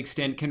audience, to an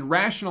extent, can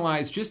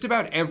rationalize just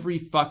about every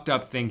fucked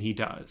up thing he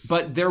does.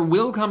 But there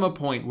will come a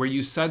point where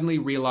you suddenly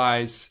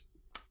realize,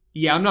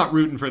 yeah, I'm not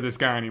rooting for this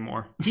guy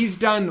anymore. He's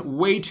done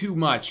way too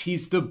much.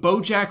 He's the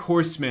BoJack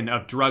Horseman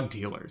of drug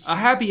dealers. A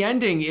happy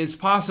ending is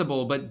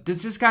possible, but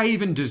does this guy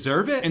even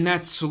deserve it? And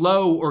that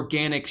slow,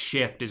 organic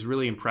shift is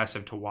really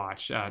impressive to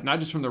watch,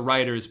 not just from the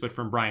writers, but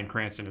from Bryan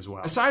Cranston as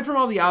well. Aside from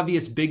all the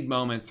obvious big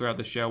moments throughout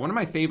the show, one of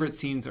my favorite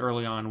scenes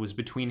early on was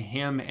between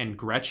him and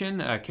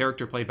Gretchen, a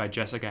character played by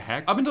Jessica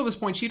Hecht. Up until this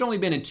point, she'd only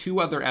been in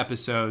 2 other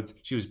episodes.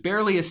 She was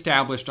barely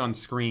established on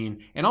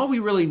screen, and all we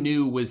really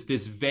knew was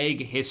this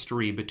vague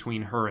history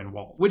between her and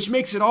Walt, which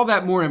makes it all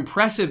that more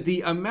impressive,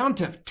 the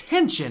amount of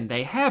tension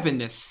they have in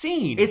this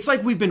scene. It's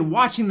like we've been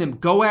watching them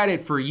go at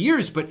it for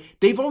years, but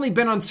they've only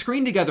been on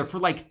screen together for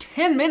like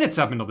 10 minutes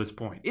up until this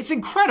point. It's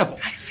incredible.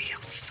 I feel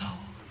so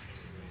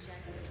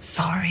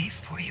sorry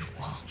for you,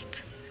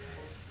 Walt.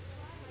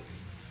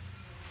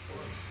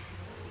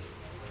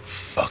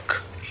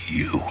 Fuck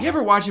you. You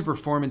ever watch a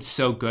performance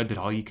so good that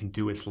all you can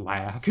do is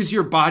laugh? Because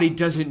your body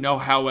doesn't know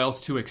how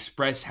else to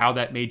express how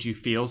that made you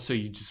feel, so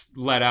you just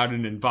let out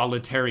an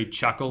involuntary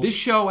chuckle. This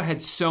show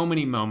had so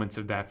many moments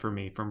of that for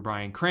me, from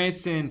Bryan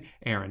Cranston,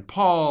 Aaron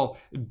Paul,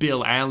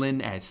 Bill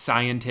Allen as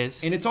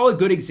scientist. And it's all a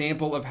good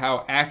example of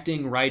how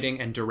acting, writing,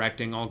 and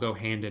directing all go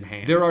hand in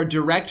hand. There are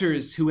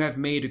directors who have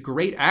made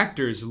great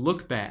actors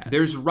look bad.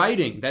 There's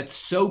writing that's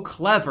so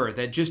clever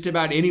that just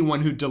about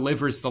anyone who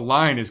delivers the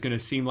line is going to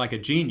seem like a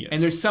genius.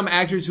 And there's some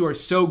actors who are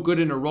so good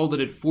in a role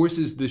that it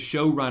forces the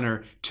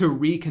showrunner to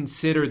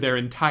reconsider their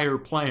entire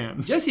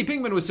plan. Jesse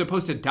Pinkman was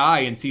supposed to die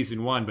in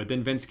season 1, but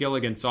then Vince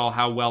Gilligan saw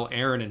how well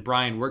Aaron and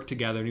Brian worked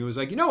together, and he was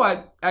like, you know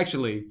what?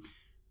 Actually,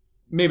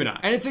 maybe not.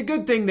 And it's a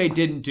good thing they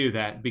didn't do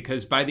that,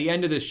 because by the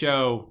end of the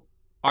show,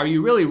 are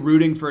you really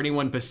rooting for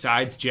anyone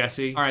besides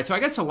Jesse? All right, so I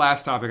guess the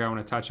last topic I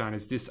want to touch on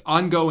is this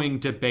ongoing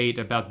debate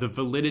about the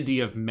validity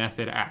of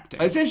method acting.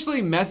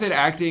 Essentially, method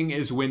acting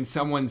is when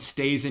someone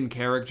stays in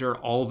character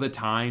all the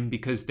time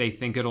because they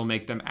think it'll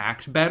make them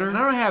act better. And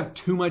I don't have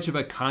too much of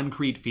a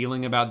concrete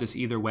feeling about this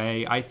either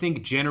way. I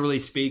think generally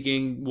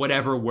speaking,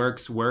 whatever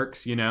works,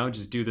 works, you know,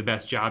 just do the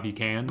best job you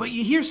can. But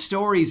you hear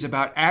stories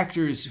about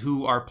actors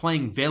who are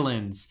playing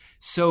villains,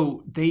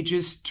 so they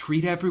just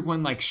treat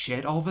everyone like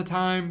shit all the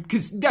time,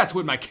 because that's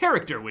what my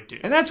character would do.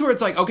 And that's where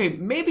it's like, okay,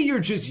 maybe you're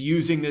just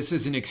using this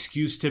as an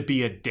excuse to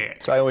be a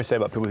dick. So I always say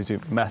about people who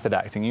do method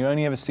acting, you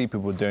only ever see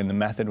people doing the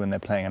method when they're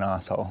playing an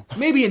asshole.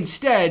 Maybe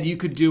instead you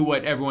could do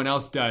what everyone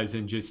else does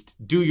and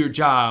just do your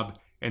job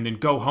and then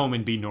go home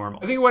and be normal.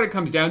 I think what it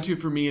comes down to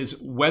for me is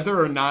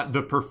whether or not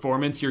the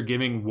performance you're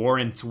giving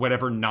warrants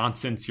whatever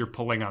nonsense you're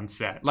pulling on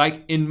set.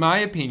 Like, in my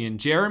opinion,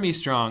 Jeremy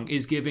Strong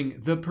is giving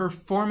the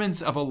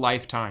performance of a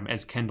lifetime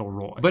as Kendall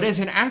Roy. But as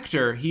an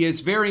actor, he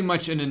is very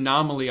much an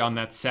anomaly on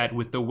that set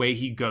with the way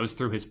he goes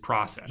through his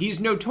process.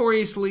 He's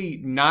notoriously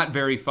not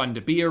very fun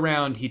to be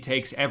around. He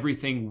takes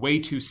everything way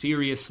too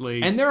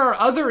seriously. And there are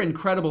other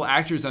incredible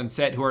actors on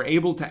set who are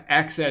able to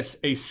access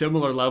a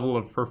similar level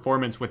of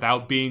performance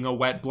without being a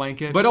wet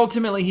blanket. But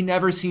ultimately, he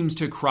never seems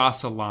to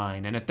cross a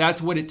line. And if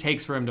that's what it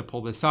takes for him to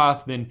pull this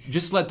off, then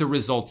just let the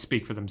results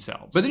speak for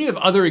themselves. But then you have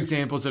other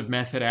examples of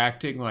method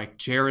acting, like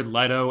Jared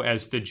Leto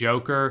as the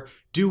Joker,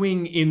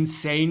 doing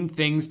insane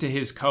things to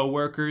his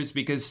coworkers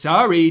because,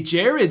 sorry,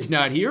 Jared's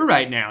not here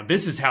right now.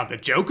 This is how the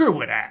Joker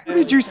would act. Who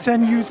did you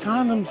send used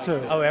condoms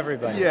to? Oh,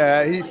 everybody.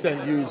 Yeah, he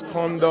sent used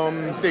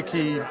condoms,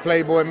 sticky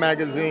Playboy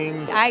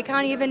magazines. I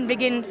can't even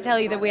begin to tell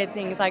you the weird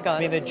things I got. I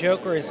mean, the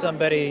Joker is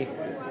somebody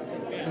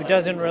who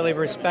doesn't really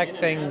respect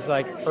things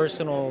like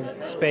personal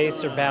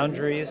space or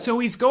boundaries. So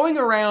he's going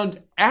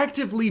around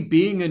actively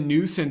being a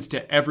nuisance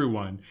to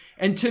everyone.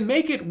 And to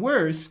make it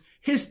worse,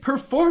 his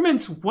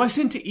performance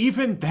wasn't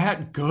even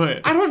that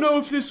good. I don't know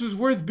if this was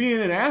worth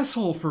being an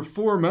asshole for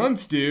 4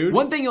 months, dude.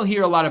 One thing you'll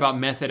hear a lot about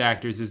method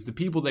actors is the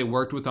people they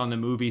worked with on the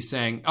movie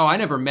saying, oh, I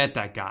never met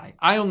that guy.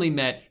 I only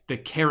met the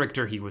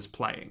character he was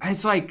playing.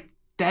 It's like,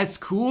 that's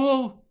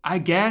cool, I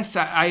guess.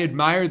 I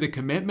admire the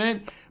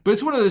commitment. But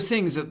it's one of those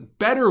things that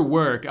better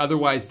work,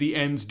 otherwise the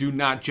ends do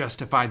not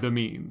justify the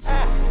means.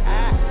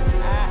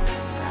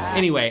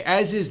 Anyway,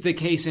 as is the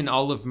case in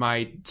all of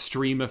my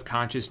stream of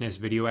consciousness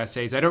video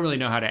essays, I don't really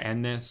know how to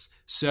end this.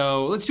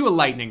 So let's do a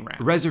lightning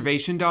round.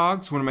 Reservation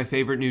Dogs, one of my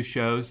favorite new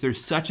shows.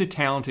 There's such a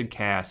talented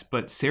cast,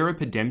 but Sarah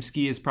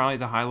Podemski is probably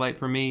the highlight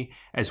for me,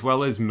 as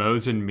well as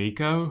Mose and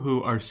Miko,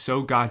 who are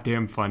so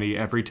goddamn funny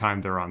every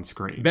time they're on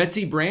screen.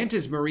 Betsy Brandt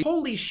is Marie.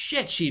 Holy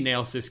shit, she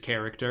nails this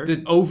character.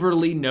 The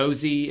overly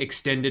nosy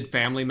extended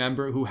family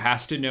member who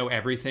has to know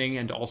everything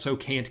and also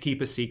can't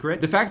keep a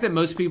secret. The fact that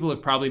most people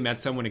have probably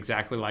met someone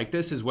exactly like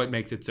this is what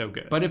makes it so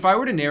good. But if I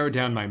were to narrow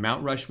down my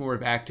Mount Rushmore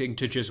of acting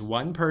to just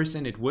one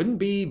person, it wouldn't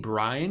be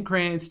Bryan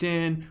Cranston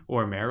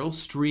or Meryl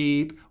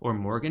Streep or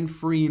Morgan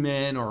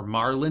Freeman or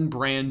Marlon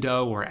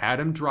Brando or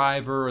Adam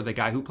Driver or the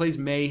guy who plays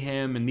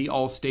Mayhem in the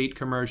Allstate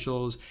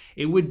commercials.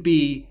 It would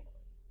be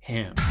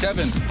him.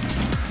 Kevin,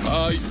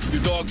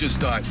 your dog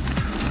just died.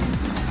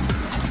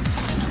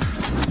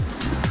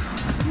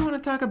 You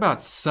want to talk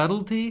about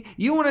subtlety?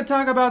 You want to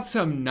talk about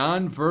some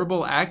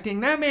non-verbal acting?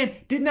 That man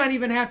did not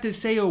even have to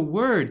say a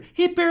word.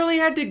 He barely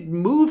had to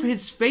move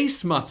his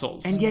face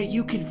muscles. And yet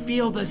you can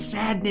feel the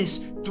sadness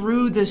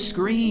through the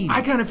screen.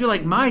 I kind of feel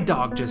like my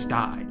dog just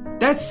died.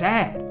 That's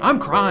sad. I'm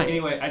crying.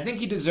 Anyway, I think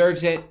he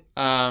deserves it.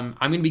 I'm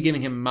going to be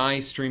giving him my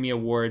Streamy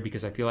Award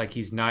because I feel like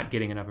he's not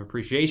getting enough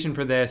appreciation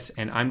for this,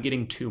 and I'm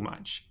getting too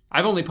much.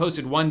 I've only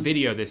posted one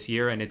video this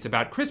year, and it's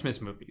about Christmas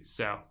movies,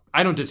 so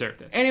I don't deserve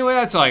this. Anyway,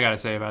 that's all I gotta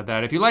say about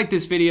that. If you like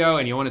this video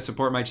and you want to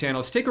support my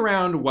channel, stick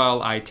around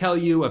while I tell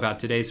you about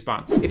today's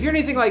sponsor. If you're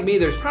anything like me,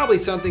 there's probably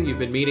something you've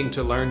been meaning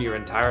to learn your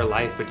entire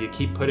life, but you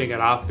keep putting it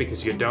off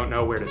because you don't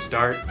know where to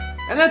start.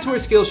 And that's where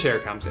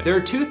Skillshare comes in. There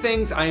are two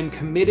things I am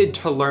committed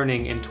to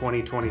learning in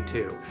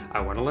 2022.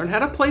 I want to learn how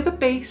to play the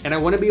bass, and I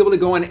want to be able to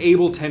go on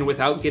Ableton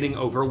without getting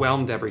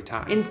overwhelmed every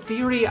time. In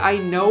theory, I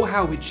know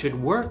how it should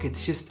work.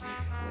 It's just,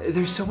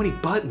 there's so many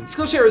buttons.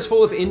 Skillshare is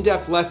full of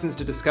in-depth lessons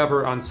to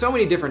discover on so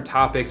many different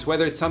topics,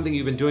 whether it's something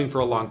you've been doing for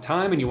a long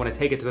time and you want to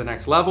take it to the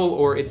next level,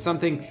 or it's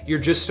something you're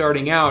just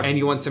starting out and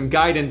you want some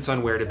guidance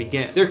on where to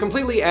begin. They're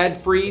completely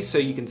ad-free, so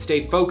you can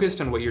stay focused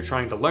on what you're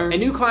trying to learn.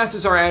 And new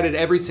classes are added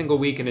every single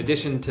week in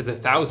addition to the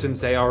thousands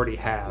they already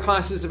have.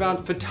 Classes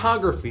about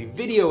photography,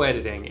 video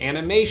editing,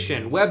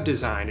 animation, web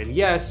design, and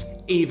yes,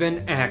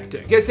 even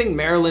acting. You guys think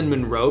Marilyn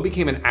Monroe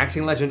became an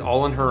acting legend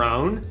all on her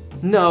own?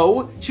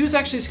 No, she was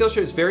actually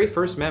Skillshare's very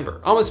first member,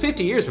 almost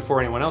 50 years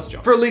before anyone else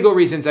joined. For legal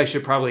reasons, I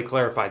should probably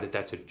clarify that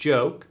that's a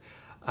joke.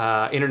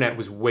 Internet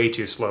was way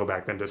too slow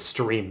back then to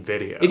stream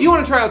video. If you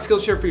want to try out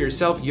Skillshare for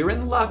yourself, you're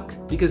in luck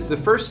because the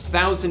first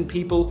 1,000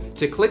 people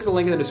to click the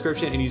link in the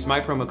description and use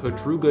my promo code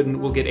DrewGooden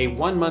will get a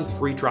 1-month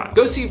free trial.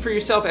 Go see for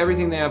yourself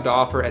everything they have to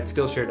offer at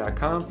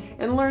Skillshare.com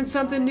and learn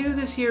something new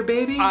this year,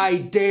 baby. I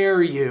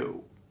dare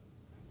you.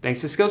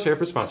 Thanks to Skillshare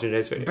for sponsoring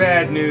today's video.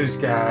 Bad news,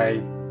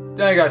 guy.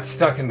 I got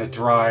stuck in the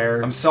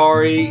dryer. I'm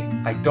sorry.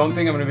 I don't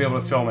think I'm gonna be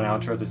able to film an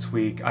outro this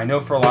week. I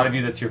know for a lot of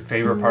you that's your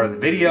favorite part of the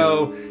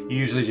video. You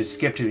usually just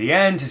skip to the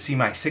end to see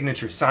my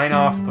signature sign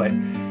off, but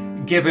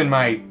given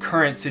my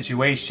current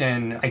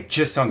situation, I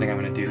just don't think I'm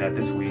gonna do that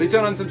this week. Please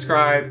don't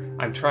unsubscribe.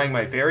 I'm trying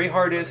my very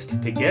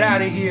hardest to get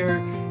out of here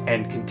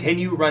and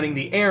continue running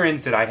the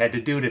errands that I had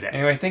to do today.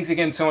 Anyway, thanks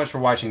again so much for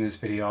watching this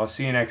video. I'll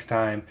see you next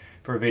time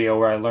for a video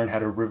where I learn how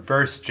to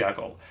reverse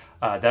juggle.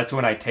 That's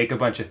when I take a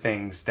bunch of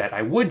things that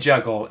I would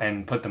juggle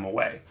and put them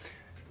away.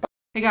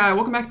 Hey guys,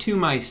 welcome back to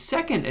my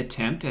second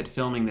attempt at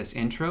filming this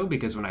intro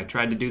because when I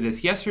tried to do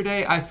this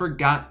yesterday, I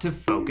forgot to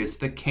focus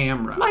the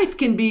camera. Life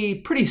can be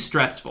pretty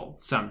stressful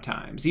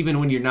sometimes. Even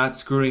when you're not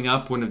screwing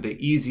up one of the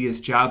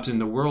easiest jobs in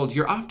the world,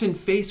 you're often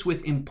faced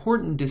with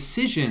important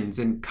decisions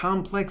and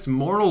complex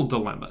moral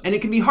dilemmas. And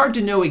it can be hard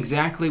to know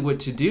exactly what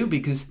to do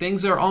because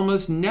things are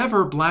almost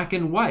never black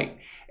and white,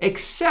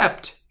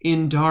 except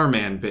in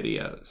Darman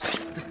videos.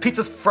 This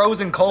pizza's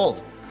frozen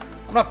cold.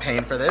 I'm not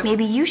paying for this.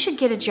 Maybe you should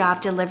get a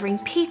job delivering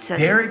pizza.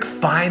 Derek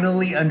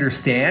finally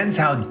understands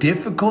how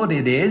difficult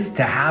it is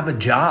to have a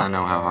job. I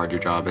know how hard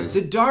your job is.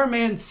 The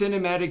Darman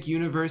cinematic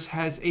universe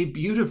has a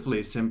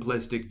beautifully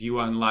simplistic view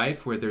on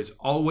life where there's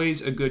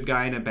always a good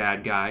guy and a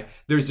bad guy,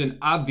 there's an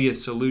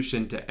obvious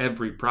solution to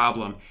every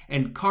problem,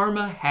 and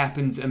karma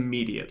happens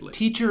immediately.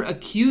 Teacher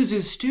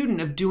accuses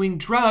student of doing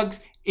drugs,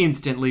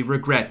 instantly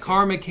regrets.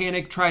 Car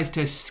mechanic tries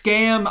to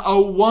scam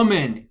a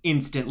woman,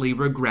 instantly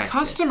regrets.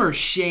 Customer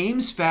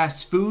shames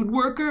fast food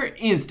worker,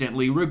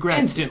 instantly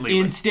regrets.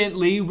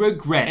 Instantly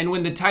regret. And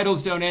when the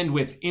titles don't end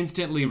with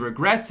instantly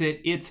regrets it,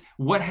 it's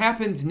what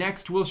happens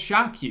next will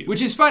shock you.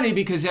 Which is funny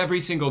because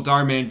every single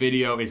Darman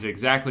video is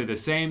exactly the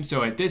same,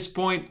 so at this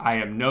point, I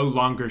am no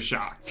longer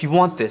shocked. If you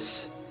want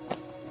this,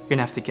 you're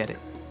gonna have to get it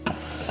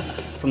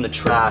from the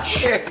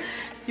trash.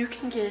 You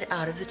can get it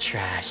out of the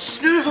trash.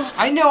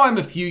 I know I'm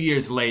a few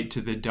years late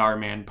to the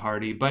Darman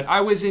party, but I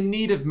was in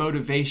need of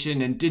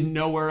motivation and didn't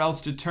know where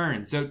else to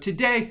turn. So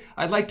today,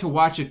 I'd like to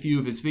watch a few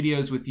of his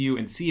videos with you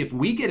and see if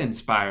we get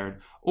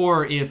inspired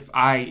or if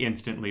I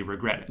instantly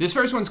regret it. This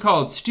first one's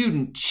called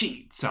Student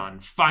Cheats on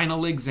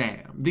Final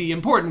Exam. The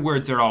important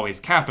words are always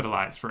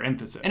capitalized for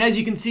emphasis. And as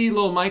you can see,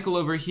 little Michael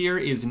over here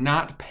is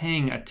not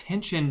paying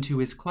attention to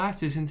his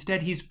classes.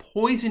 Instead, he's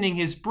poisoning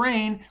his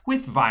brain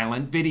with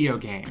violent video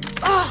games.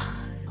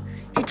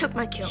 He took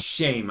my kill.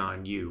 Shame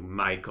on you,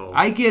 Michael.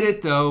 I get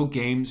it though,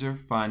 games are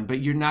fun,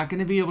 but you're not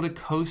gonna be able to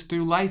coast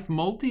through life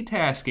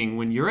multitasking.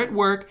 When you're at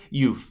work,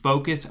 you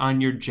focus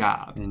on your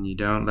job. And you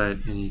don't let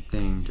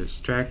anything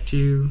distract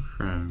you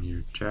from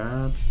your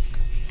job.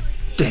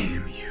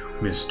 Damn you,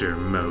 Mr.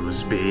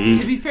 Mosby.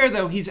 To be fair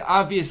though, he's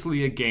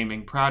obviously a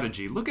gaming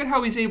prodigy. Look at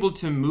how he's able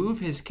to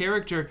move his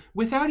character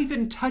without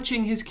even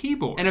touching his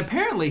keyboard. And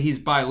apparently he's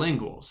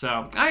bilingual,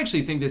 so I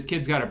actually think this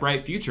kid's got a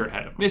bright future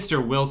ahead of him.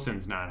 Mr.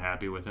 Wilson's not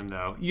happy with him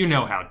though. You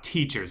know how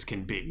teachers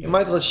can be. Hey,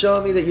 Michael, it's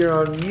showing me that you're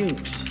on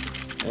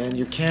mute and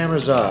your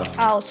camera's off.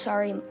 Oh,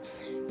 sorry.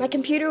 My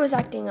computer was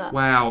acting up.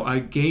 Wow, a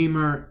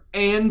gamer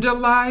and a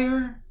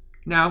liar?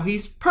 Now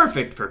he's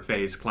perfect for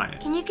FaZe Clan.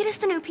 Can you get us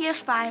the new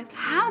PS5?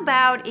 How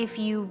about if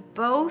you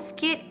both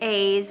get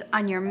A's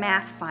on your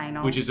math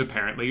final? Which is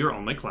apparently your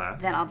only class.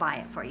 Then I'll buy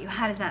it for you.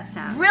 How does that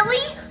sound?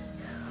 Really?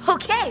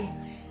 Okay.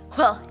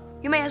 Well,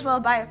 you may as well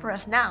buy it for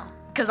us now,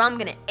 because I'm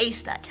gonna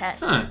ace that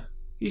test. Huh.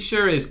 He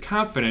sure is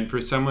confident for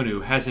someone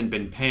who hasn't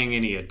been paying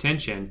any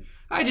attention.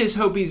 I just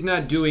hope he's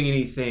not doing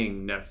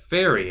anything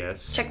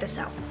nefarious. Check this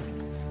out.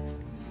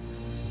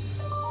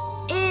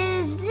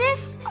 Is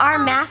this our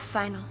math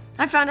final?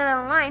 I found it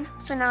online,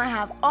 so now I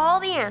have all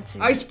the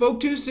answers. I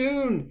spoke too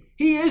soon.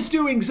 He is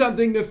doing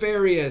something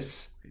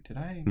nefarious. Wait, did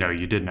I? No,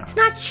 you did not. It's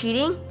not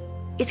cheating.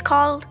 It's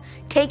called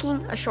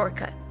taking a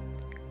shortcut.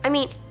 I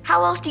mean,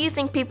 how else do you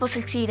think people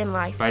succeed in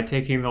life? By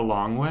taking the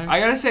long way? I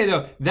gotta say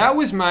though, that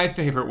was my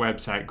favorite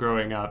website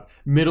growing up.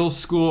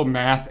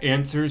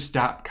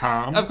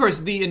 middleschoolmathanswers.com. Of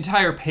course, the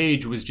entire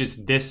page was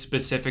just this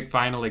specific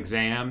final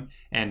exam,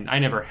 and I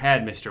never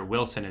had Mr.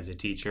 Wilson as a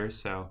teacher,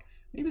 so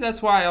maybe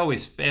that's why I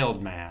always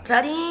failed math.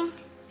 Studying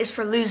is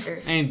for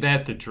losers. Ain't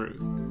that the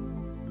truth?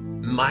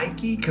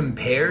 Mikey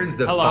compares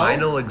the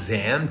final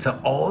exam to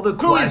all the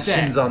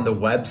questions on the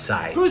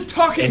website. Who's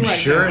talking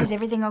right now? Is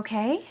everything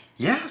okay?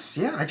 Yes,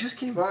 yeah, I just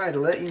came by to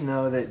let you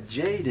know that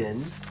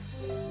Jaden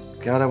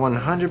got a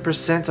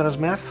 100% on his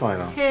math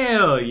final.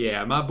 Hell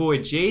yeah, my boy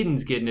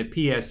Jaden's getting a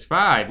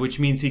PS5, which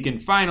means he can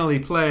finally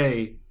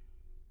play.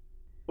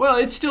 Well,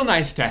 it's still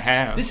nice to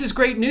have. This is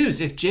great news.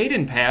 If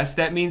Jaden passed,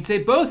 that means they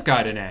both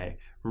got an A,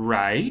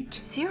 right?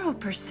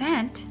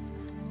 0%?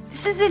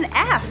 This is an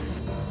F.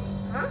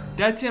 Huh?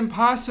 That's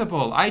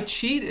impossible. I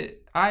cheated.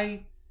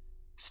 I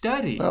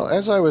studied. Well,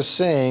 as I was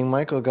saying,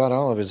 Michael got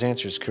all of his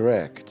answers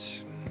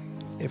correct.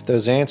 If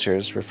those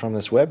answers were from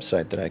this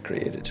website that I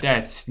created.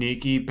 That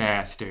sneaky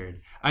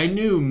bastard. I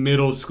knew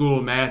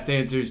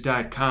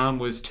middleschoolmathanswers.com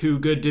was too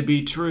good to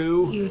be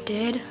true. You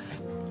did?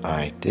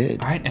 I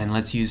did. All right, and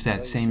let's use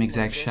that same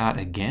exact shot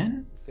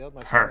again.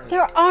 Perfect.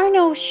 There are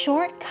no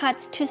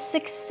shortcuts to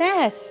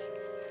success.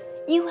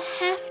 You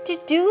have to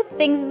do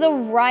things the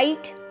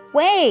right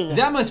way.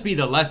 That must be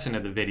the lesson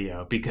of the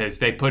video, because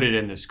they put it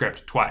in the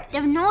script twice.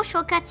 There are no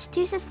shortcuts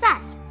to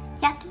success.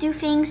 You have to do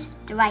things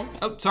the right way.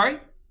 Oh, sorry?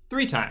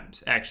 3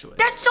 times, actually.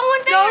 That's so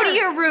unfair! Go to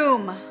your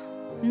room.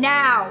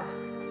 Now.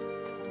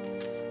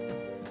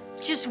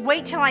 Just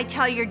wait till I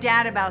tell your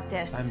dad about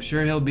this. I'm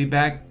sure he'll be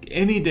back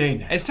any day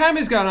now. As time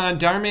has gone on,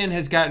 Darman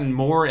has gotten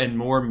more and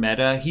more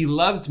meta. He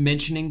loves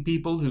mentioning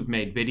people who've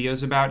made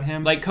videos about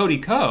him, like Cody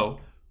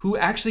Ko, who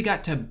actually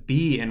got to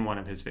be in one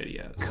of his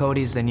videos.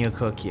 Cody's the new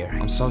cook here.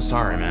 I'm so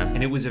sorry, man.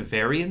 And it was a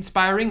very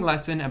inspiring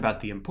lesson about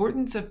the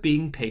importance of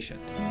being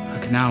patient.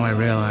 Look, now I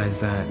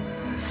realize that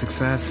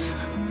success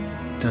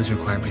does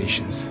require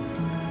patience.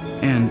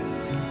 And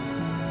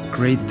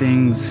great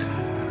things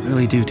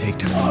really do take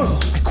time. Oh,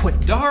 I quit.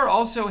 Dahar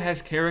also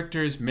has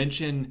characters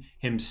mention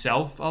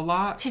himself a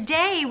lot.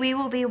 Today we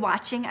will be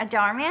watching a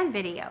Darman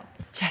video.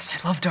 Yes, I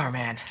love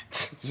Darman.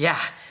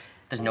 Yeah,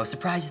 there's no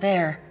surprise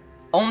there.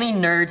 Only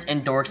nerds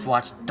and dorks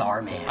watch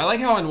Darman. I like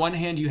how on one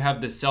hand you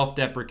have the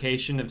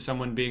self-deprecation of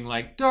someone being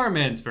like,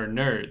 Darman's for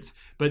nerds,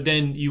 but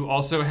then you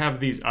also have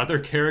these other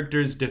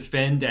characters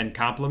defend and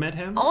compliment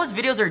him. All his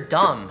videos are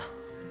dumb.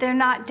 They're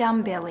not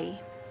dumb, Billy.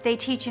 They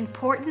teach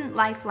important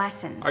life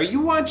lessons. Are you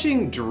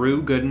watching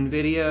Drew Gooden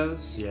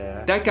videos?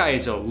 Yeah. That guy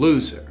is a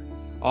loser.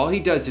 All he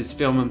does is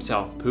film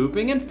himself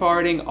pooping and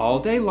farting all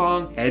day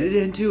long, edit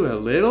into a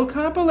little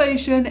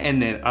compilation, and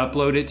then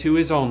upload it to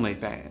his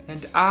OnlyFans.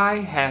 And I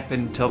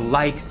happen to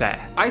like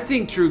that. I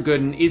think Drew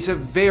Gooden is a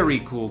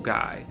very cool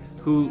guy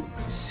who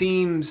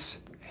seems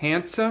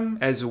handsome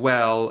as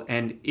well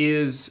and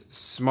is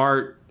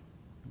smart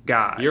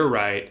guy. You're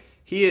right.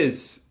 He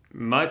is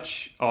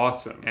much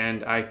awesome,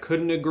 and I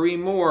couldn't agree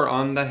more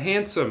on the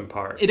handsome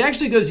part. It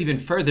actually goes even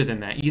further than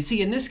that. You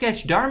see, in this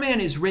sketch,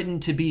 Darman is written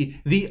to be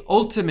the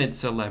ultimate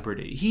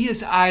celebrity. He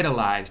is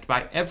idolized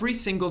by every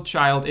single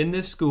child in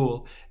this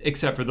school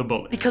except for the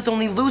bully. Because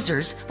only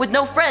losers with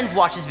no friends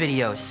watch his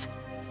videos.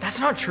 That's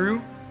not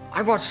true.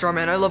 I watch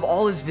Starman. I love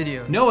all his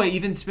videos. Noah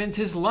even spends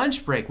his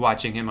lunch break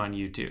watching him on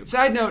YouTube.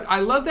 Side note,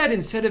 I love that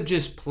instead of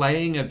just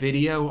playing a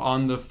video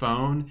on the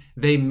phone,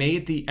 they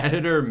made the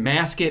editor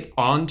mask it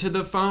onto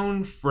the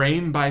phone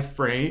frame by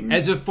frame.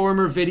 As a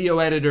former video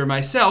editor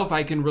myself,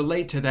 I can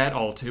relate to that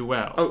all too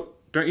well. Oh,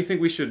 don't you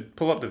think we should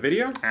pull up the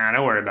video? Ah,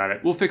 don't worry about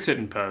it. We'll fix it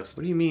in post.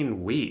 What do you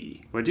mean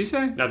we? What'd you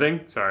say?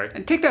 Nothing? Sorry.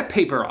 And take that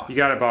paper off. You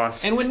got it,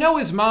 boss. And when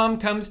Noah's mom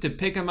comes to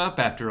pick him up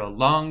after a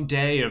long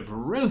day of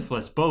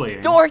ruthless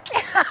bullying. Dork!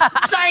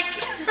 Psych!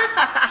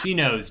 She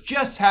knows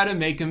just how to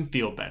make him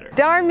feel better.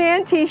 Darn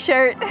man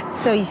t-shirt.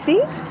 So you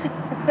see?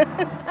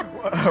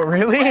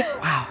 Really?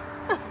 Wow.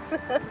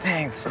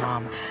 Thanks,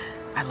 Mom.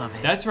 I love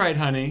it. That's right,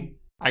 honey.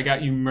 I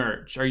got you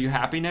merch. Are you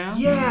happy now?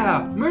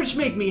 Yeah, merch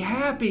make me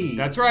happy.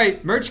 That's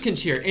right, merch can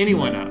cheer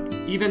anyone up,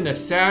 even the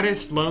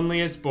saddest,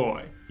 loneliest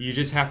boy. You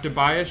just have to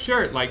buy a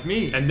shirt like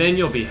me, and then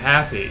you'll be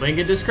happy. Link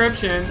in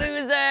description.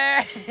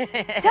 Loser!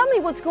 Tell me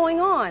what's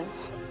going on.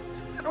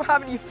 I don't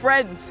have any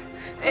friends.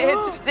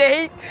 And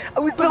today,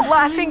 I was the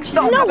laughing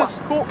stock of the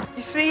school.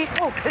 You see?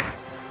 Oh,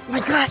 my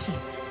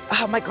glasses.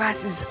 My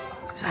glasses.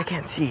 I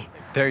can't see.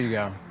 There you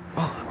go.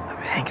 Oh,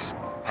 thanks.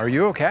 Are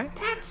you okay?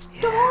 That's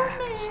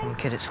Dorman. Some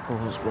kid at school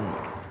has been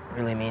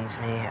really mean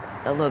to me.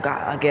 Look,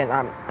 again,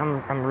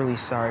 I'm really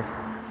sorry.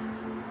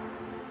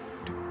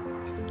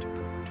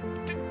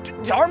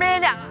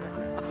 Dorman,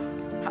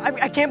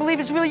 I can't believe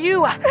it's really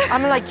you.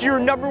 I'm like your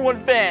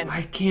 #1 fan.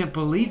 I can't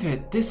believe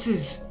it. This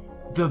is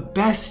the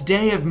best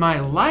day of my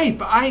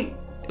life.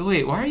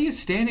 Wait, why are you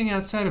standing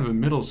outside of a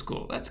middle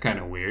school? That's kind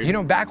of weird. You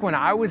know, back when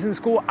I was in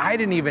school, I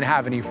didn't even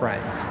have any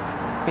friends.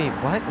 Wait,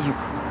 what?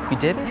 You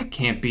didn't? That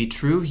can't be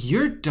true.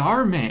 You're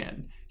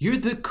Darman. You're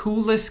the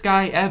coolest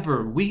guy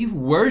ever. We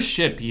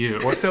worship you.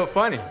 What's so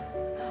funny?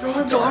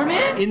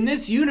 Darman? In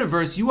this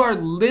universe, you are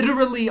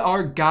literally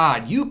our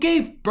God. You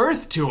gave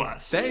birth to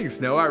us.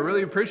 Thanks, Noah. I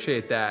really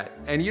appreciate that.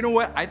 And you know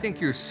what? I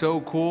think you're so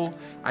cool.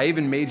 I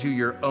even made you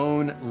your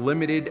own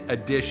limited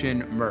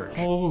edition merch.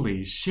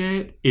 Holy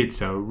shit,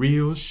 it's a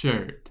real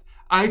shirt.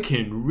 I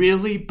can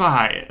really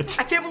buy it.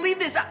 I can't believe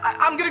this.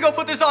 I'm gonna go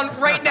put this on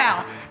right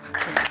now.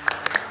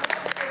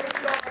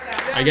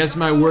 I guess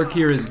my work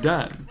here is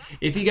done.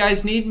 If you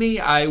guys need me,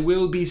 I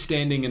will be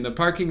standing in the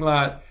parking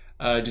lot,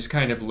 just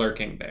kind of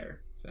lurking there.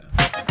 So.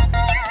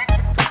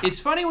 It's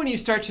funny when you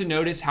start to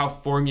notice how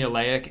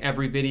formulaic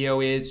every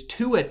video is,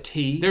 to a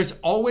T. There's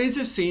always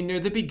a scene near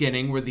the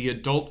beginning where the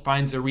adult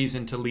finds a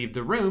reason to leave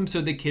the room so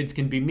the kids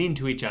can be mean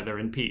to each other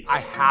in peace. I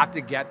have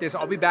to get this.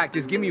 I'll be back.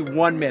 Just give me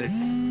 1 minute.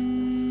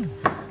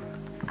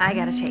 I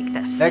gotta take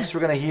this. Next,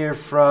 we're gonna hear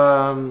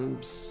from...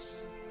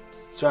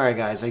 Sorry,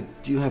 guys. I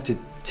do have to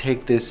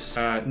take this.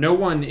 No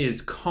one is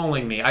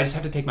calling me. I just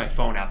have to take my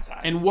phone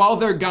outside. And while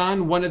they're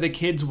gone, one of the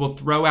kids will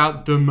throw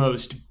out the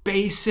most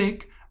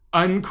basic,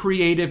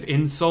 uncreative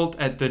insult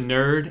at the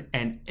nerd,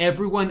 and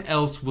everyone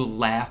else will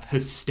laugh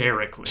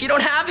hysterically. You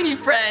don't have any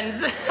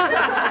friends.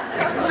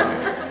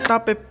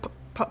 Stop it,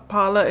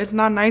 Paula. It's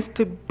not nice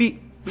to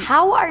beat.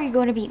 How are you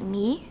going to beat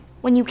me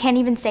when you can't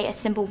even say a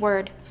simple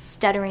word,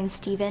 stuttering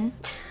Steven?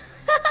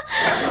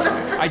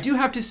 I do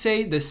have to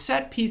say, the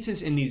set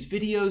pieces in these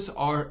videos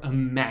are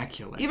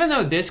immaculate. Even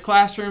though this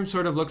classroom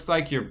sort of looks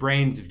like your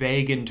brain's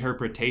vague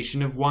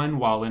interpretation of one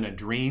while in a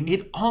dream,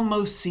 it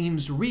almost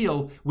seems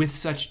real with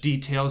such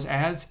details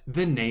as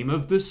the name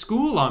of the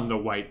school on the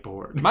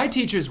whiteboard. My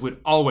teachers would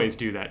always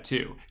do that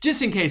too,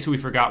 just in case we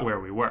forgot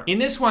where we were. In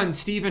this one,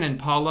 Steven and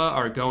Paula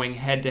are going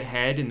head to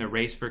head in the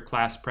race for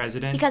class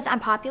president. Because I'm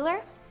popular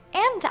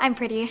and I'm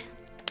pretty.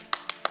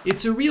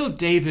 It's a real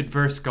David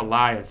versus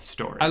Goliath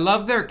story. I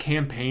love their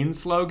campaign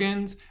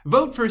slogans.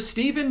 Vote for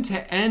Steven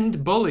to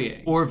end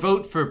bullying. Or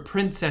vote for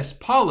Princess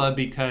Paula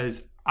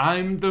because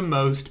I'm the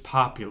most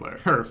popular.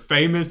 Her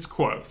famous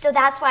quote. So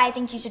that's why I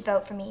think you should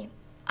vote for me.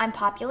 I'm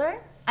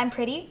popular, I'm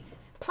pretty,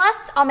 plus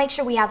I'll make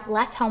sure we have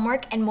less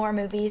homework and more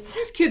movies.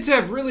 These kids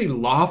have really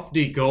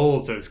lofty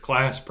goals as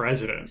class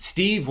president.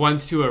 Steve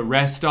wants to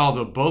arrest all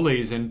the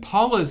bullies and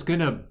Paula's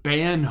gonna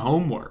ban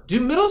homework. Do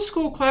middle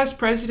school class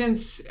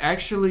presidents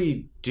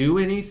actually do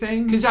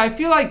anything? Because I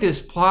feel like this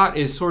plot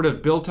is sort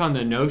of built on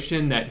the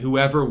notion that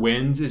whoever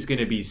wins is going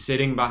to be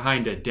sitting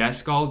behind a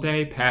desk all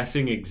day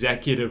passing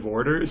executive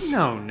orders.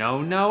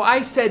 No,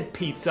 I said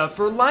pizza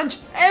for lunch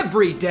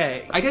every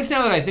day. I guess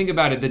now that I think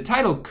about it, the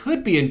title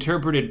could be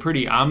interpreted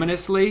pretty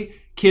ominously.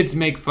 Kids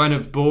make fun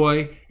of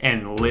boy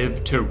and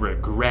live to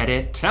regret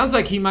it. Sounds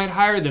like he might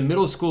hire the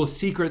middle school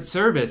Secret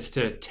Service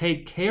to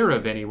take care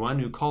of anyone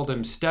who called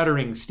him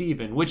Stuttering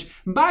Steven, which,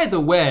 by the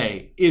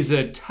way, is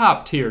a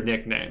top-tier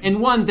nickname, and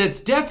one that's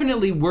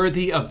definitely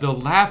worthy of the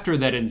laughter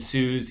that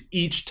ensues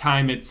each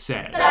time it's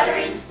said.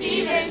 Stuttering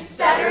Steven,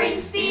 Stuttering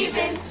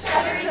Steven,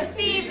 Stuttering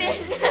Steven.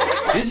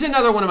 This is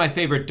another one of my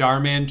favorite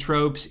Darman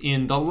tropes.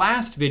 In the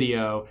last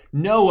video,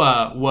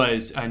 Noah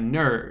was a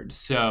nerd,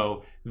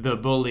 so the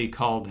bully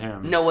called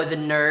him Noah the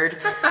nerd.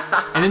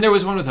 And then there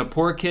was one with a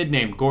poor kid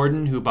named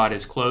Gordon who bought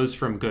his clothes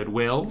from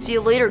Goodwill. See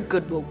you later,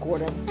 Goodwill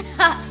Gordon.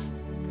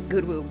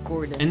 Goodwill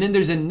Gordon. And then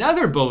there's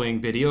another bullying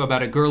video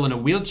about a girl in a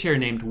wheelchair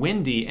named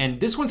Wendy, and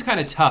this one's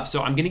kind of tough,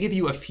 so I'm gonna give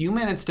you a few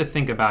minutes to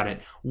think about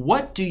it.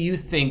 What do you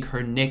think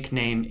her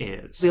nickname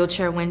is?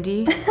 Wheelchair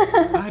Wendy.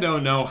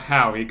 don't know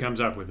how he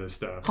comes up with this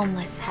stuff.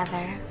 Homeless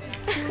Heather.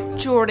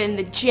 Jordan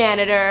the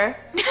janitor.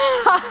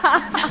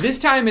 This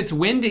time it's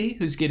Wendy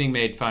who's getting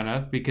made fun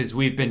of because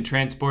we've been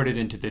transported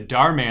into the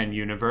Darman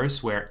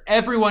universe where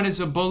everyone is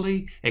a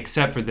bully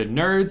except for the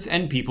nerds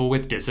and people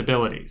with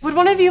disabilities. Would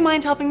one of you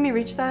mind helping me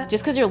reach that?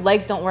 Just because your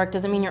legs don't work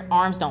doesn't mean your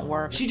arms don't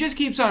work. She just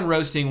keeps on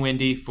roasting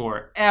Wendy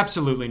for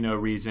absolutely no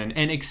reason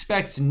and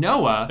expects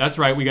Noah, that's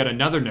right, we got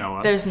another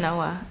Noah. There's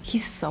Noah.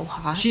 He's so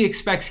hot. She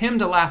expects him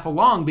to laugh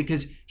along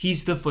because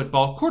he's the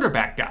football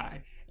quarterback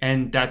guy.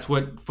 And that's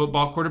what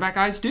football quarterback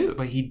guys do.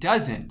 But he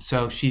doesn't,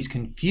 so she's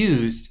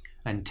confused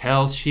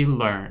until she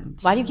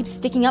learns. Why do you keep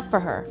sticking up for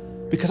her?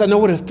 Because I know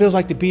what it feels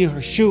like to be in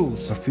her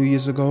shoes. A few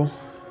years ago,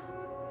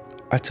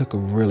 I took a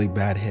really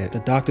bad hit. The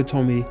doctor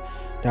told me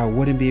that I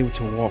wouldn't be able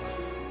to walk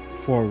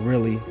for a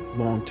really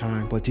long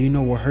time. But do you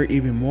know what hurt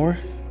even more?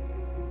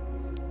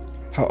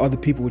 How other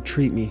people would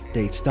treat me.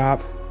 They'd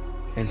stop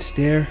and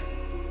stare.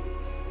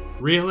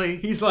 Really?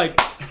 He's like...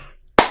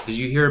 Did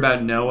you hear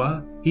about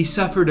Noah? He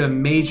suffered a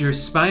major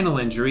spinal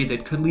injury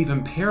that could leave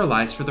him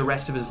paralyzed for the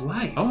rest of his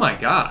life. Oh my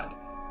God.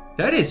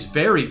 That is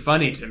very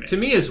funny to me. To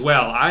me as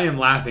well, I am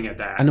laughing at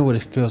that. I know what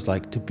it feels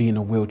like to be in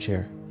a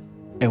wheelchair.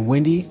 And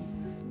Wendy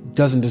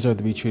doesn't deserve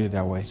to be treated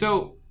that way.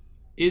 So,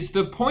 is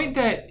the point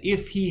that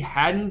if he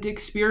hadn't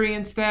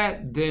experienced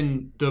that,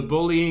 then the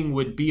bullying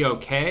would be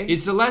okay?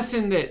 Is the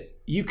lesson that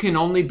you can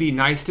only be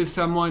nice to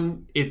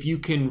someone if you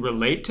can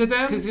relate to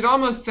them? Because it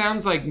almost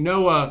sounds like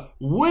Noah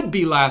would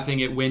be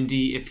laughing at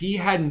Wendy if he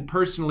hadn't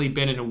personally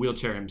been in a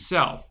wheelchair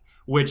himself,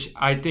 which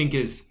I think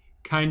is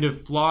kind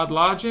of flawed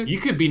logic. You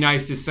could be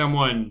nice to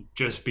someone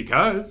just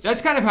because.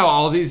 That's kind of how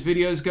all these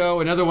videos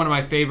go. Another one of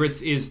my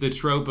favorites is the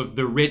trope of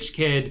the rich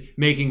kid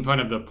making fun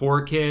of the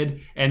poor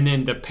kid, and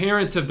then the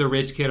parents of the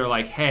rich kid are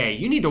like, hey,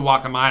 you need to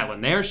walk a mile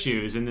in their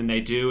shoes, and then they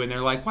do, and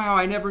they're like, wow,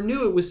 I never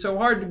knew it was so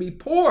hard to be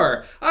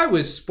poor. I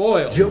was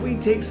spoiled. Joey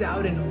takes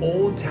out an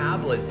old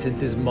tablet since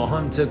his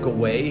mom took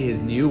away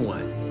his new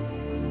one.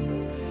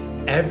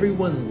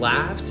 Everyone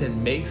laughs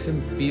and makes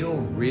him feel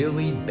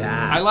really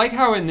bad. I like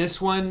how in this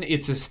one,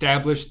 it's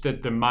established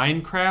that the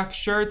Minecraft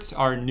shirts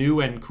are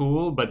new and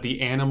cool, but the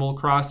Animal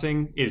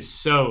Crossing is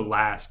so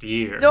last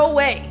year. No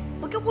way!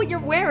 Look at what you're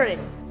wearing!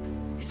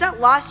 Is that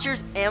last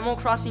year's Animal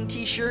Crossing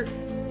t-shirt?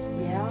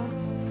 Yeah.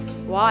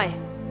 Why?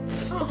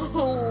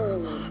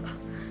 Oh.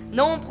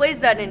 No one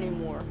plays that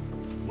anymore.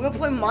 We'll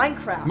play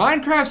Minecraft.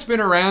 Minecraft's been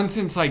around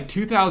since like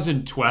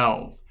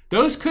 2012.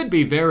 Those could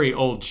be very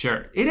old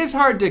shirts. It is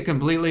hard to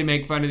completely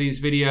make fun of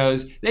these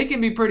videos. They can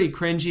be pretty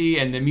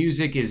cringy and the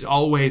music is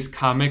always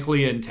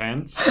comically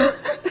intense.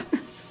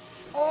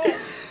 Oh,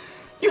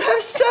 you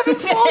have 7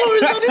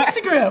 followers on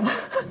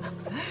Instagram.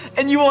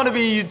 And you want to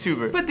be a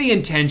YouTuber. But the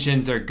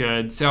intentions are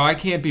good, so I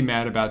can't be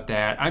mad about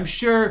that. I'm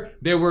sure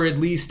there were at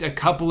least a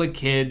couple of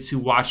kids who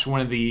watched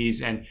one of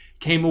these and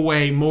came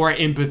away more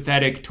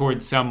empathetic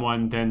towards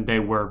someone than they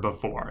were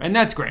before. And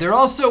that's great. They're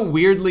also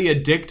weirdly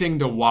addicting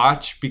to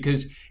watch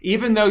because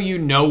even though you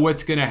know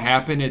what's gonna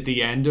happen at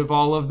the end of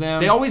all of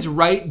them, they always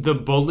write the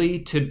bully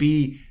to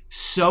be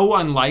so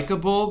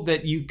unlikable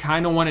that you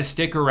kind of want to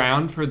stick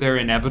around for their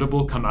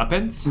inevitable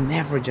comeuppance.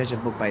 Never judge a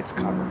book by its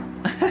cover.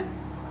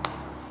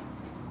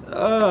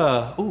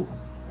 Ooh.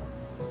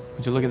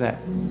 Would you look at that?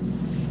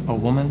 A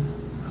woman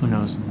who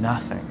knows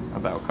nothing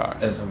about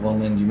cars. As a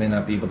woman, you may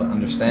not be able to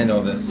understand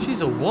all this.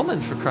 She's a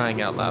woman, for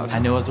crying out loud. I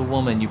know as a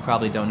woman, you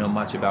probably don't know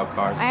much about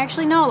cars. I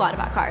actually know a lot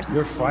about cars.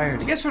 You're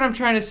fired. I guess what I'm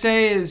trying to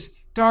say is,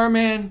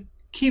 Darman,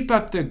 keep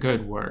up the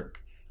good work.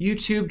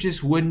 YouTube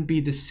just wouldn't be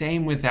the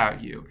same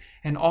without you.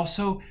 And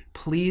also,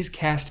 please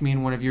cast me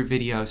in one of your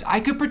videos. I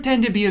could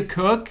pretend to be a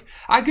cook.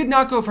 I could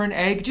knock over an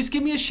egg. Just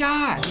give me a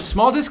shot.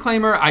 Small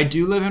disclaimer, I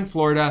do live in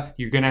Florida.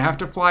 You're gonna have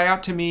to fly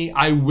out to me.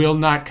 I will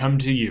not come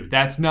to you.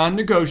 That's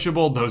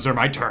non-negotiable. Those are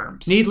my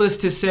terms. Needless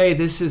to say,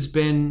 this has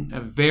been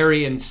a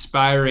very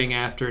inspiring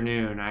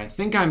afternoon. I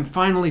think I'm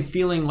finally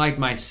feeling like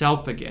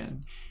myself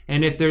again.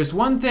 And if there's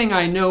one thing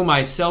I know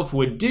myself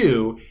would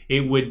do,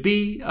 it would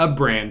be a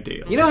brand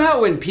deal. You know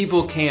how when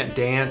people can't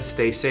dance,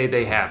 they say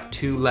they have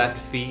 2 left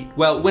feet?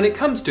 Well, when it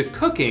comes to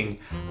cooking,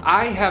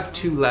 I have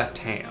 2 left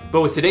hands.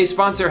 But with today's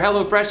sponsor,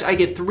 HelloFresh, I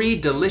get 3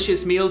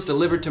 delicious meals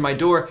delivered to my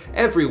door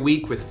every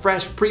week with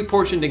fresh,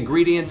 pre-portioned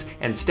ingredients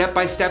and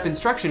step-by-step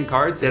instruction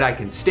cards that I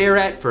can stare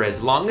at for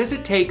as long as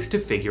it takes to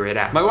figure it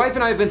out. My wife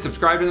and I have been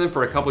subscribed to them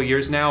for a couple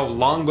years now,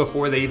 long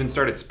before they even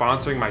started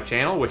sponsoring my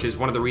channel, which is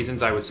one of the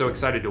reasons I was so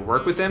excited to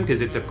work with them,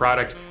 because it's a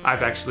product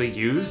I've actually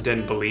used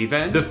and believe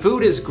in. The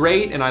food is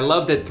great, and I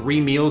love that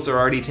 3 meals are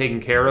already taken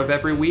care of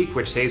every week,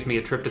 which saves me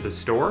a trip to the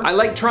store. I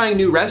like trying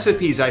new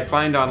recipes I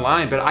find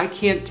online, but I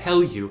can't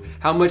tell you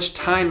how much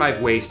time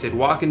I've wasted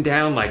walking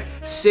down like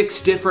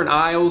 6 different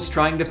aisles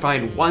trying to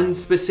find one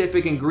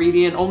specific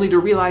ingredient, only to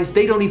realize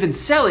they don't even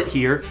sell it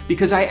here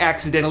because I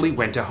accidentally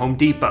went to Home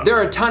Depot. There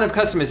are a ton of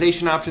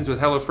customization options with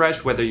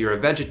HelloFresh, whether you're a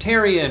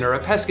vegetarian or a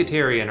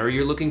pescatarian or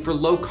you're looking for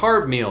low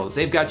carb meals,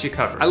 they've got you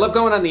covered. I love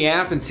going on the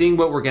app and seeing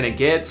what we're gonna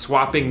get,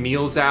 swapping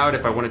meals out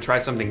if I wanna try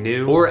something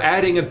new, or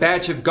adding a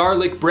batch of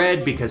garlic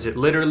bread because it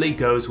literally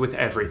goes with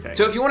everything.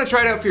 So if you wanna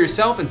try it out for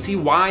yourself and see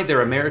why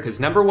they're America's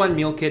 #1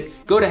 meal kit,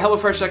 go to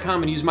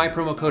HelloFresh.com and use my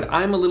promo code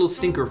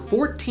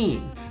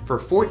I'mALittleStinker14 for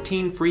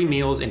 14 free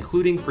meals,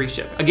 including free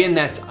shipping. Again,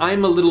 that's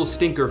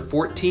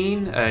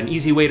I'mALittleStinker14. An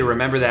easy way to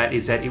remember that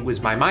is that it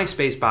was my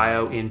MySpace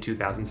bio in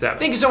 2007.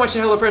 Thank you so much to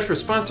HelloFresh for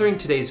sponsoring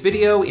today's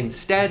video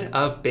instead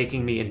of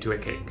baking me into a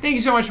cake. Thank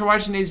you so much for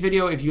watching today's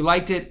video. If you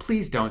liked it,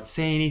 please don't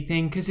say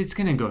anything because it's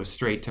gonna go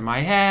straight to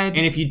my head.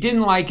 And if you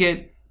didn't like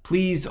it,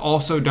 please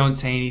also don't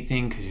say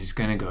anything because it's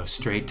gonna go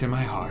straight to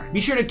my heart.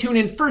 Be sure to tune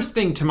in first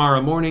thing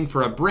tomorrow morning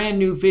for a brand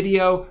new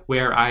video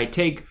where I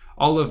take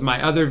all of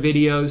my other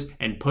videos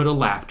and put a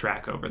laugh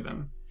track over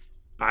them.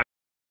 Bye.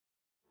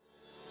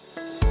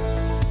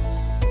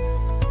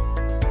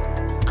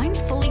 I'm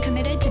fully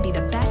committed to be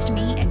the best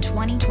me in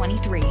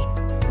 2023.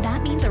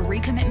 That means a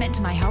recommitment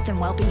to my health and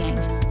well-being.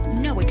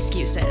 No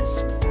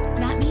excuses.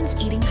 That means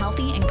eating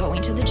healthy and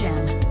going to the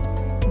gym.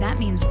 That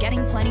means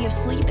getting plenty of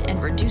sleep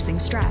and reducing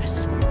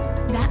stress.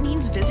 That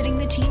means visiting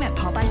the team at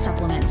Popeye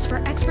Supplements for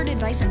expert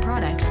advice and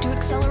products to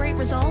accelerate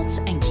results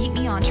and keep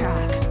me on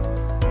track.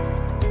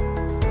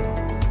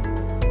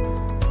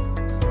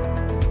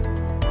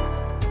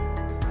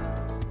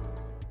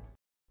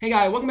 Hey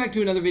guys, welcome back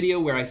to another video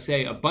where I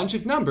say a bunch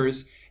of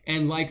numbers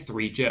and like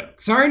 3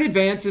 jokes. Sorry in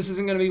advance, this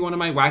isn't gonna be one of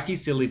my wacky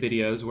silly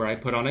videos where I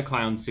put on a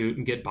clown suit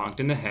and get bonked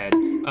in the head.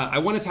 I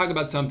wanna talk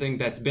about something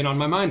that's been on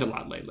my mind a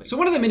lot lately. So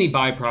one of the many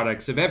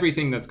byproducts of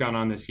everything that's gone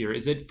on this year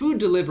is that food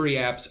delivery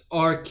apps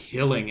are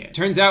killing it.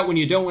 Turns out when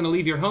you don't wanna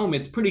leave your home,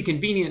 it's pretty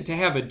convenient to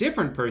have a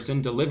different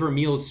person deliver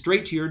meals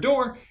straight to your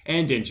door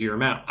and into your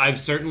mouth. I've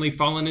certainly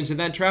fallen into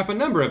that trap a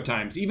number of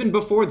times, even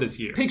before this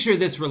year. Picture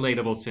this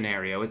relatable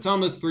scenario. It's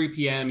almost 3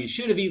 p.m. You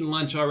should have eaten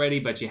lunch already,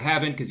 but you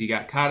haven't because you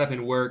got caught up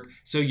in work,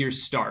 so you're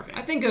starving.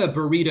 I think a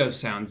burrito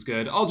sounds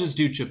good. I'll just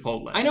do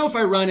Chipotle. I know if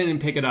I run in and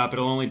pick it up,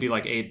 it'll only be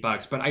like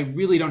 $8, but I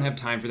really don't have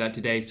time for that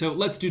today, so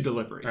let's do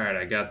delivery. All right,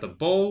 I got the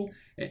bowl.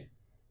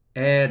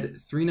 Add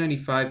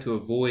 $3.95 to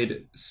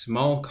avoid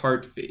small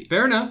cart fee.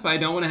 Fair enough, I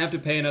don't want to have to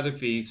pay another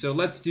fee, so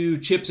let's do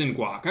chips and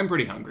guac. I'm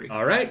pretty hungry.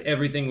 All right,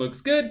 everything looks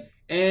good.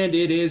 And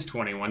it is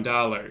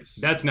 $21.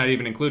 That's not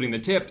even including the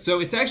tip, so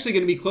it's actually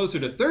gonna be closer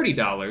to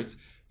 $30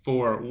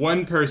 for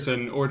one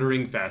person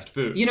ordering fast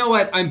food. You know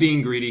what, I'm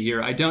being greedy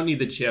here. I don't need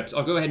the chips.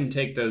 I'll go ahead and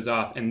take those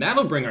off, and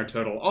that'll bring our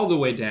total all the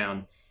way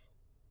down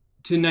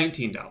to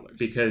 $19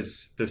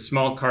 because the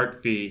small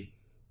cart fee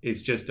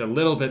is just a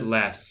little bit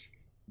less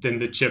than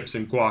the chips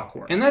and guac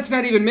were. And that's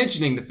not even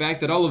mentioning the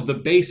fact that all of the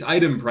base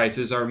item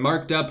prices are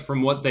marked up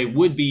from what they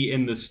would be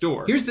in the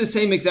store. Here's the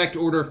same exact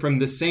order from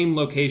the same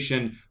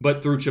location,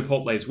 but through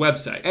Chipotle's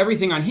website.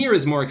 Everything on here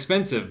is more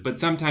expensive, but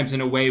sometimes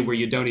in a way where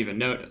you don't even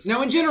notice.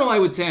 Now, in general, I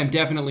would say I'm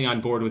definitely on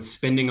board with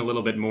spending a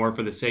little bit more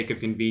for the sake of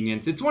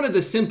convenience. It's one of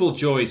the simple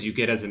joys you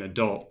get as an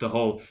adult, the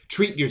whole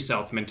treat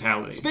yourself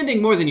mentality.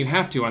 Spending more than you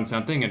have to on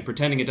something and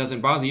pretending it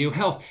doesn't bother you,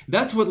 hell,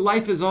 that's what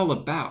life is all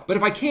about. But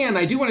if I can,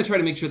 I do want to try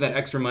to make sure that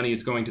extra money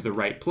is going to the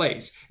right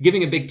place.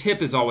 Giving a big tip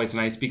is always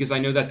nice because I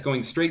know that's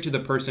going straight to the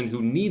person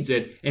who needs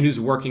it and who's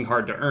working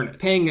hard to earn it.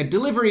 Paying a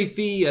delivery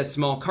fee, a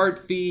small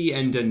cart fee,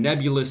 and a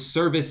nebulous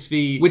service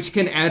fee, which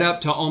can add up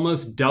to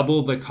almost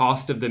double the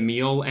cost of the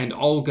meal and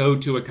all go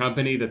to a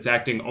company that's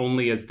acting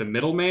only as the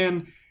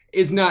middleman,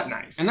 is not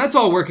nice. And that's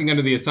all working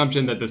under the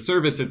assumption that the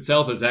service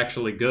itself is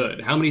actually good.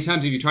 How many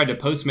times have you tried to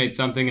Postmate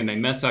something and they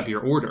mess up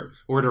your order,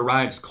 or it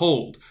arrives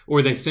cold,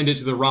 or they send it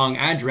to the wrong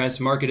address,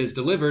 mark it as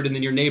delivered, and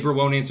then your neighbor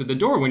won't answer the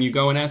door when you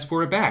go and ask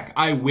for it back?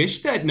 I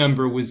wish that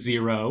number was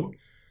 0.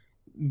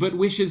 But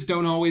wishes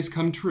don't always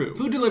come true.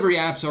 Food delivery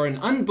apps are an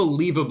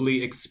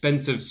unbelievably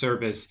expensive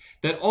service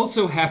that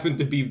also happen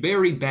to be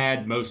very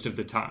bad most of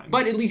the time.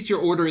 But at least your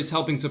order is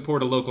helping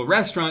support a local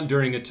restaurant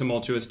during a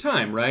tumultuous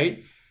time,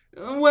 right?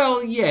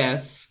 Well,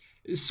 yes,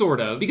 sort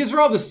of. Because for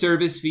all the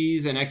service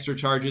fees and extra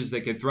charges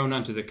that get thrown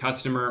onto the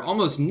customer,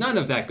 almost none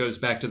of that goes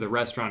back to the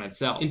restaurant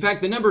itself. In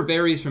fact, the number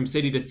varies from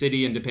city to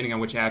city and depending on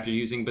which app you're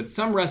using, but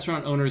some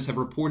restaurant owners have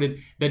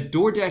reported that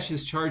DoorDash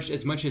has charged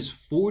as much as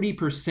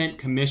 40%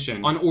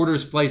 commission on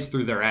orders placed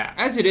through their app.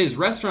 As it is,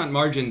 restaurant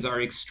margins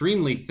are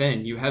extremely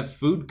thin. You have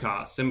food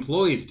costs,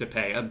 employees to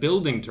pay, a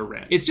building to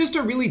rent. It's just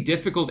a really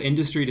difficult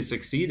industry to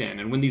succeed in,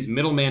 and when these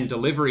middleman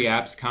delivery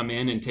apps come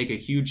in and take a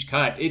huge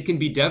cut, it can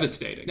be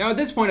devastating. Now, at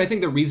this point, I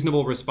think the reasonable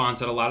response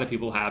that a lot of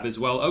people have is,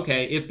 well,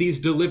 okay, if these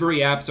delivery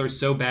apps are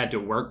so bad to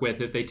work with,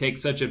 if they take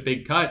such a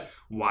big cut,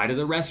 why do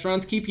the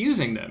restaurants keep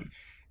using them?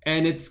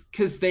 And it's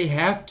because they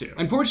have to.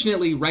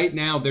 Unfortunately, right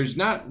now, there's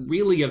not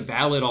really a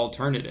valid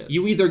alternative.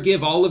 You either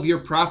give all of your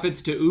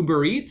profits to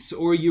Uber Eats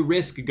or you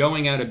risk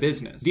going out of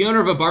business. The owner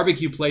of a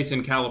barbecue place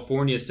in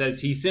California says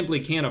he simply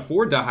can't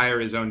afford to hire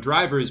his own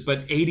drivers,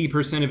 but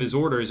 80% of his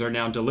orders are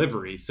now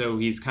delivery, so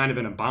he's kind of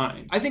in a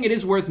bind. I think it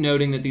is worth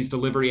noting that these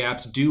delivery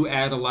apps do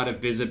add a lot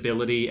of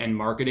visibility and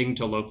marketing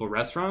to local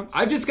restaurants.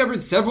 I've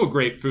discovered several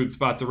great food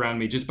spots around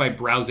me just by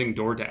browsing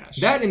DoorDash.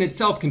 That in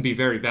itself can be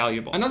very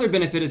valuable. Another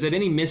benefit is that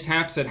any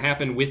mishaps that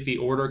happen with the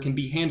order can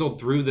be handled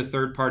through the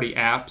third-party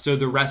app, so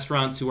the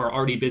restaurants who are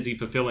already busy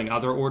fulfilling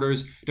other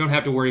orders don't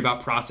have to worry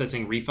about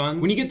processing refunds.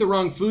 When you get the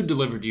wrong food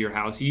delivered to your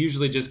house, you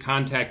usually just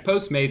contact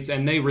Postmates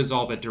and they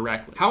resolve it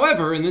directly.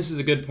 However, and this is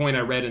a good point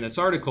I read in this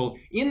article,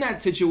 in that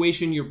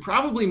situation, you're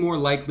probably more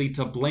likely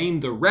to blame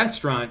the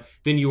restaurant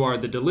than you are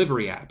the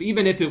delivery app,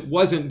 even if it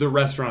wasn't the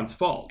restaurant's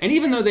fault. And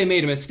even though they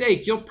made a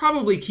mistake, you'll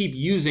probably keep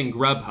using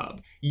Grubhub.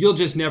 You'll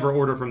just never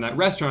order from that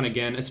restaurant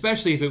again,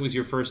 especially if it was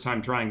your first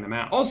time trying them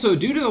out. Also,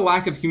 due to the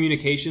lack of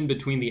communication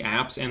between the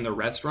apps and the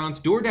restaurants,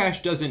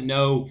 DoorDash doesn't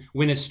know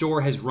when a store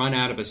has run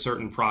out of a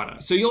certain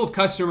product. So you'll have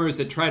customers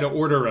that try to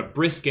order a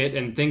brisket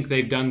and think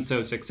they've done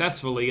so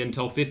successfully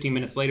until 15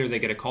 minutes later they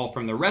get a call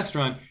from the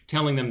restaurant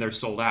telling them they're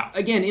sold out.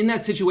 Again, in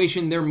that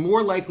situation, they're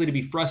more likely to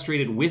be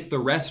frustrated with the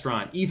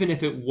restaurant, even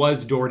if it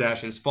was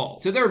DoorDash's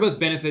fault. So there are both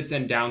benefits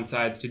and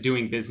downsides to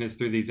doing business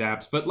through these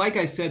apps, but like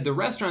I said, the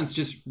restaurants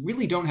just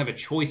really don't have a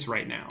choice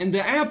right now. And the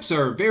apps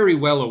are very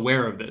well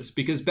aware of this,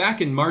 because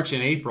back in March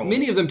and April,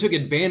 many of them took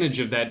advantage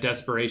of that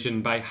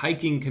desperation by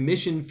hiking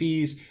commission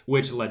fees,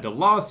 which led to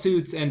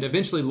lawsuits and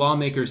eventually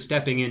lawmakers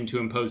stepping in to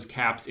impose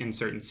caps in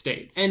certain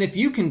states. And if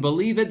you can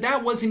believe it,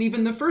 that wasn't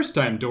even the first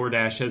time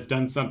DoorDash has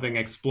done something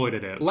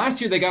exploitative.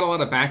 Last year, they got a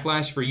lot of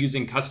backlash for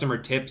using customer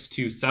tips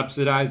to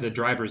subsidize a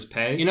driver's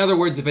pay. In other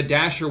words, if a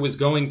Dasher was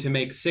going to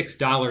make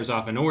 $6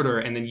 off an order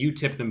and then you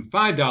tip them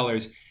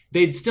 $5,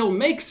 they'd still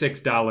make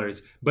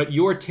 $6, but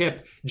your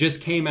tip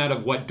just came out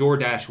of what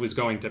DoorDash was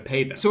going to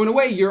pay them. So in a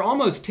way, you're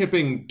almost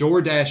tipping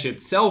DoorDash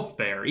itself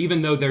there,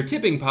 even though their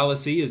tipping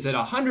policy is that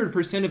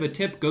 100% of a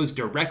tip goes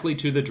directly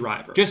to the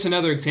driver. Just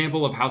another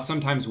example of how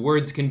sometimes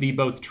words can be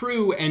both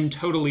true and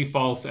totally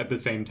false at the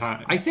same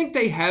time. I think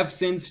they have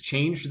since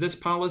changed this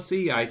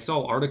policy. I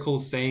saw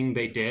articles saying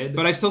they did,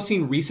 but I've still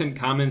seen recent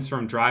comments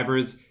from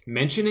drivers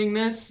mentioning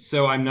this,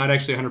 so I'm not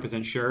actually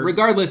 100% sure.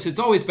 Regardless, it's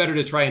always better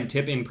to try and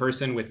tip in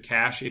person with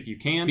cash if you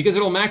can, because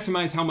it'll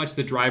maximize how much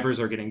the drivers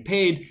are getting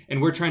paid,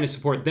 and we're trying to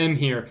support them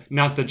here,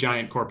 not the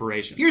giant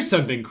corporation. Here's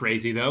something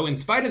crazy though. In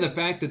spite of the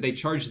fact that they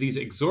charge these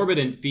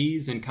exorbitant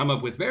fees and come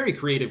up with very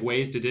creative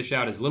ways to dish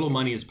out as little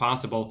money as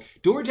possible,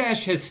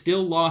 DoorDash has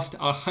still lost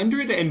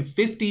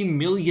 $150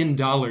 million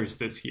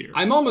this year.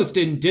 I'm almost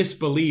in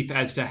disbelief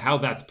as to how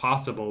that's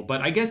possible,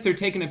 but I guess they're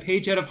taking a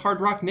page out of Hard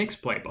Rock Nick's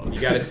playbook.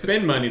 You gotta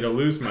spend money to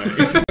lose money.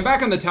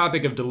 Back on the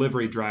topic of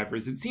delivery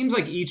drivers, it seems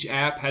like each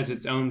app has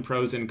its own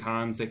pros and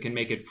cons that can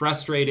make it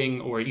frustrating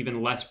or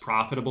even less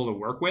profitable to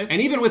work with. And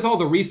even with all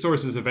the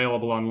resources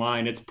available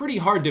online, it's pretty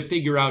hard to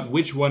figure out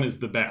which one is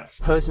the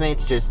best.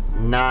 Postmates just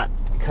not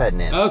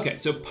cutting it. Okay,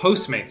 so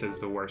Postmates is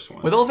the worst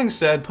one. With all things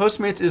said,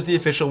 Postmates is the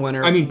official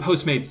winner. I mean,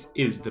 Postmates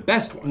is the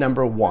best one.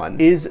 Number 1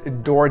 is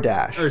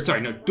DoorDash. Or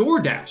sorry, no,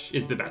 DoorDash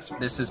is the best one.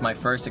 This is my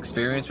first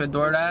experience with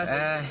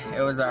DoorDash.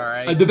 It was all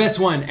right. The best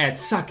one at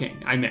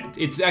sucking, I meant.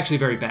 It's actually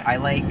very bad. I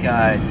like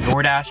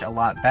DoorDash a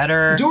lot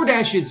better.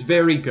 DoorDash is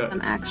very good.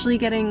 I'm actually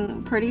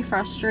getting pretty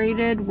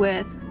frustrated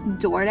with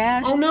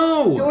DoorDash. Oh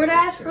no!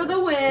 DoorDash for the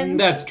win.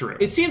 That's true.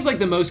 It seems like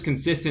the most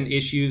consistent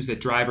issues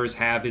that drivers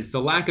have is the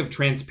lack of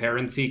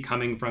transparency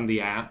coming from the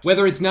apps.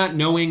 Whether it's not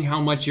knowing how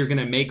much you're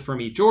gonna make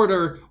from each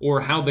order or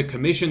how the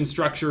commission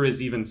structure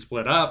is even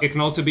split up. It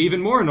can also be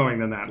even more annoying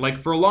than that. Like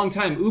for a long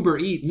time, Uber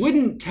Eats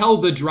wouldn't tell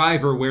the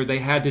driver where they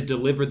had to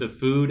deliver the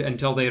food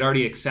until they had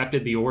already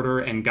accepted the order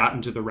and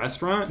gotten to the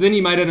restaurant. So then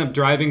you might end up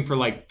driving for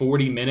like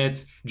 40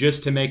 minutes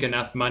just to make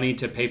enough money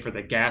to pay for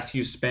the gas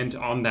you spent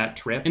on that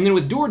trip. And then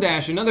with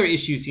DoorDash, another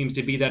issue seems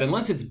to be that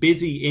unless it's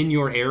busy in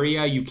your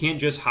area, you can't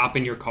just hop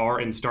in your car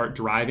and start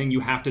driving. You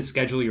have to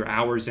schedule your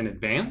hours in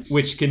advance,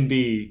 which can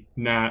be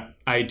not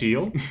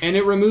ideal. And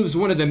it removes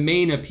one of the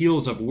main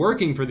appeals of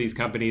working for these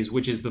companies,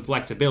 which is the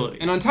flexibility.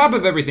 And on top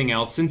of everything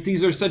else, since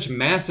these are such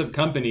massive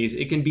companies,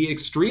 it can be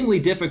extremely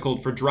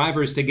difficult for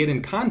drivers to get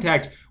in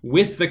contact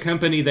with the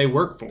company they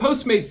work for.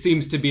 Postmates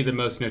seems to be the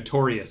most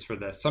notorious for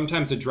this.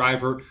 Sometimes a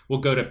driver will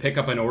go to pick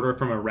up an order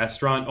from a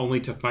restaurant only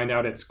to find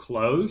out it's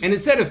closed. And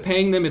instead of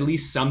paying them at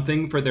least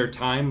something for their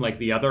time like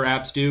the other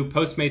apps do,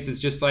 Postmates is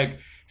just like,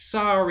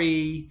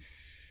 sorry.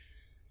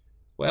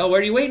 Well,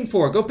 what are you waiting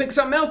for? Go pick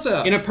something else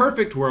up. In a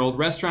perfect world,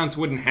 restaurants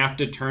wouldn't have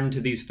to turn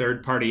to these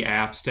third-party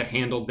apps to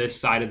handle this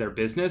side of their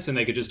business, and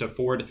they could just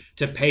afford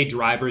to pay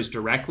drivers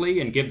directly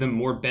and give them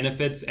more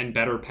benefits and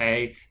better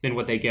pay than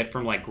what they get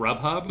from like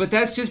Grubhub. But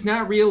that's just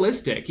not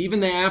realistic. Even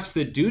the apps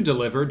that do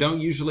deliver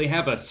don't usually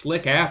have a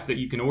slick app that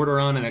you can order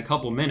on in a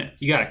couple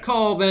minutes. You gotta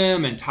call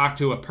them and talk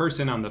to a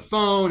person on the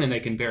phone, and they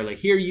can barely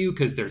hear you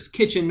because there's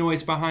kitchen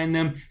noise behind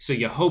them, so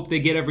you hope they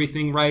get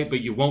everything right, but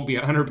you won't be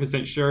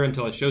 100% sure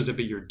until it shows up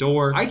at your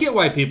door. Sure, I get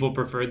why people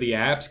prefer the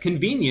apps.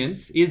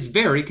 Convenience is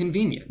very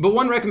convenient. But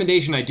one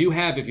recommendation I do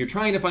have, if you're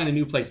trying to find a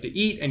new place to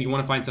eat and you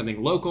want to find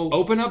something local,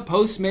 open up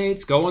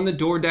Postmates, go on the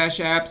DoorDash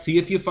app, see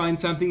if you find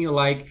something you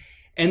like,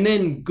 and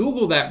then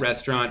Google that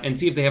restaurant and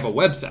see if they have a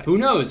website. Who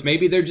knows,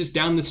 maybe they're just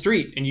down the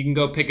street and you can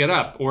go pick it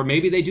up, or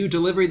maybe they do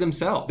delivery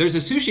themselves. There's a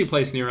sushi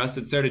place near us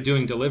that started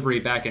doing delivery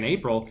back in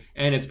April,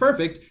 and it's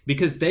perfect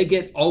because they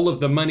get all of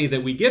the money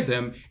that we give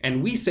them,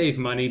 and we save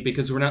money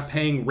because we're not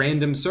paying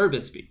random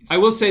service fees. I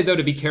will say though,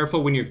 to be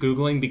careful when you're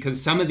Googling,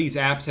 because some of these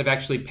apps have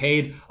actually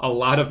paid a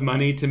lot of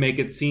money to make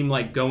it seem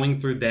like going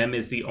through them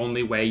is the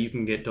only way you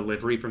can get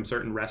delivery from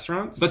certain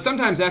restaurants. But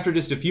sometimes after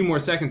just a few more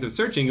seconds of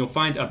searching, you'll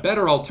find a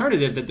better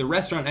alternative that the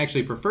restaurant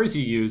actually prefers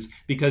you use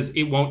because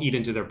it won't eat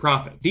into their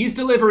profits. These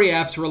delivery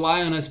apps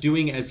rely on us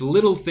doing as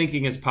little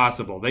thinking as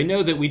possible. They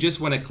know that we just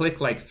want to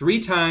click like 3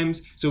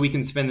 times so we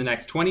can spend the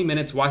next 20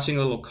 minutes watching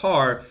a little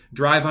car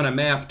drive on a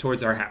map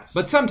towards our house.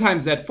 But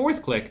sometimes that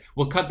 4th click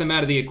will cut them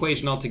out of the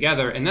equation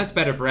altogether, and that's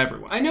better for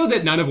everyone. I know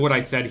that none of what I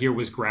said here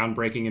was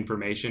groundbreaking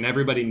information.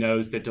 Everybody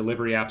knows that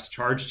delivery apps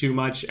charge too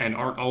much and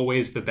aren't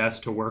always the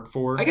best to work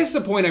for. I guess the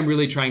point I'm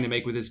really trying to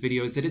make with this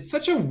video is that it's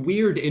such a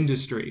weird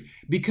industry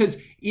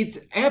because it's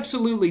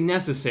absolutely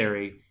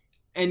necessary,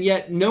 and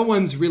yet no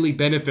one's really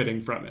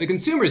benefiting from it. The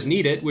consumers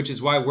need it, which is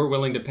why we're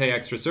willing to pay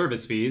extra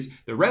service fees.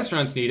 The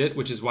restaurants need it,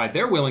 which is why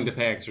they're willing to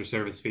pay extra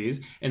service fees.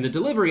 And the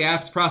delivery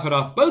apps profit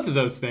off both of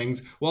those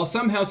things while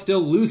somehow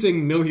still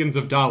losing millions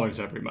of dollars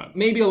every month.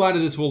 Maybe a lot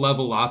of this will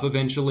level off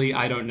eventually,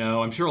 I don't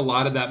know. I'm sure a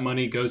lot of that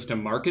money goes to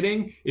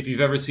marketing. If you've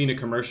ever seen a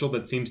commercial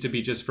that seems to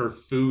be just for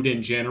food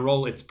in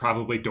general, it's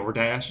probably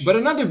DoorDash. But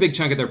another big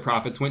chunk of their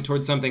profits went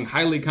towards something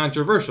highly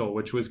controversial,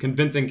 which was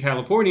convincing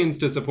Californians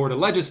to support a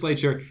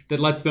legislature that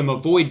lets them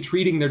avoid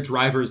treating their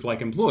drivers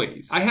like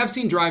employees. I have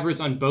seen drivers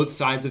on both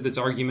sides of this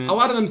argument. A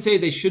lot of them say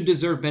they should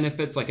deserve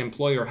benefits like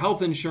employer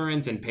health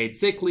insurance and paid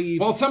sick leave,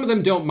 while some of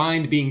them don't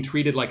mind being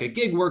treated like a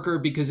gig worker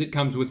because it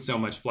comes with so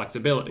much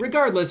flexibility.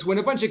 Regardless, when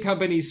a bunch of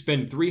companies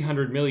spend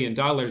 $300 million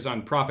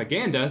on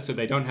propaganda so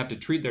they don't have to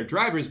treat their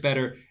drivers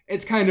better,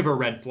 it's kind of a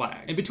red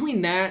flag. And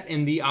between that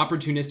and the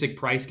opportunistic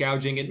price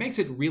gouging, it makes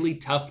it really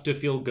tough to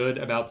feel good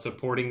about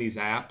supporting these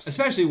apps,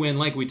 especially when,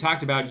 like we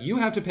talked about, you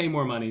have to pay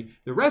more money,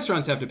 the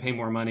restaurants have to pay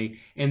more money,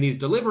 and these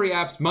delivery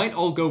apps might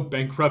all go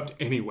bankrupt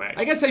anyway.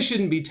 I guess I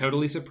shouldn't be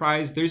totally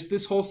surprised. There's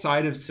this whole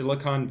side of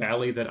Silicon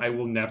Valley that I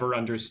will never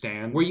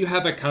understand, where you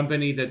have a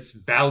company that's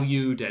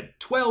valued at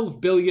 $12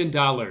 billion,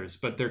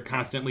 but they're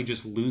constantly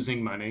just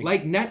losing money.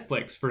 Like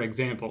Netflix, for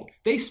example.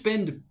 They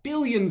spend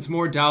billions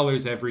more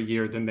dollars every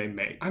year than they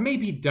make. I may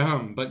be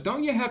dumb, but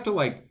don't you have to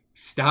like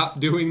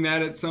stop doing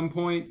that at some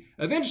point?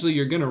 Eventually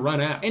you're gonna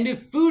run out. And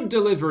if food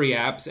delivery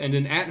apps and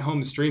an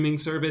at-home streaming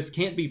service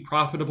can't be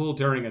profitable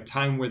during a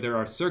time where there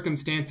are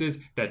circumstances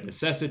that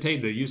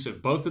necessitate the use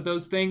of both of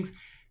those things,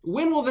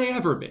 when will they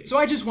ever be? So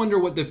I just wonder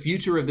what the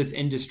future of this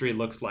industry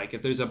looks like.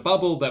 If there's a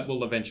bubble that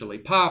will eventually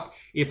pop,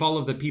 if all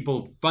of the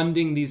people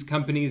funding these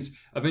companies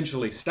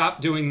eventually stop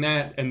doing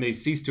that and they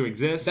cease to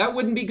exist, that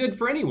wouldn't be good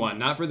for anyone.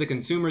 Not for the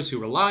consumers who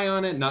rely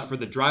on it, not for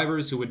the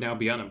drivers who would now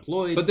be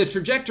unemployed. But the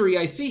trajectory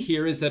I see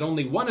here is that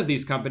only one of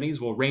these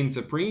companies will reign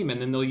supreme, and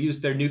then they'll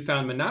use their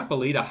newfound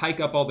monopoly to hike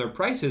up all their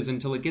prices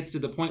until it gets to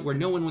the point where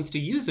no one wants to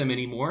use them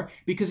anymore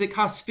because it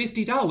costs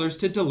 $50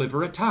 to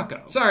deliver a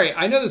taco. Sorry,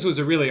 I know this was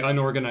a really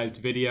unorganized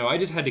video. I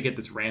just had to get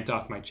this rant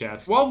off my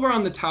chest. While we're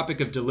on the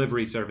topic of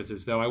delivery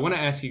services though, I want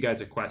to ask you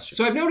guys a question.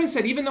 So I've noticed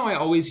that even though I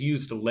always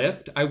used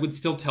Lyft, I would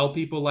still tell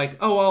people like,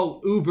 oh,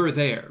 I'll Uber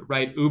there,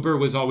 right? Uber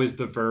was always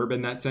the verb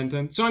in that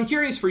sentence. So I'm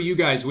curious for you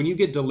guys, when you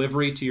get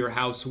delivery to your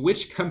house,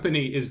 which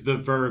company is the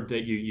verb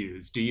that you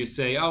use? Do you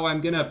say, oh,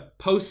 I'm gonna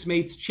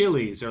Postmates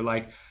Chili's, or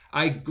like,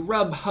 I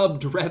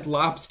Grubhubbed Red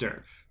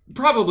Lobster?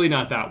 Probably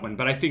not that one,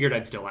 but I figured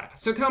I'd still ask.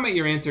 So comment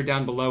your answer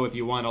down below if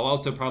you want. I'll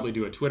also probably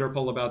do a Twitter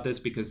poll about this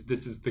because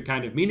this is the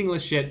kind of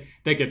meaningless shit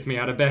that gets me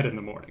out of bed in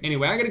the morning.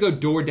 Anyway, I gotta go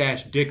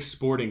DoorDash Dick's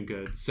Sporting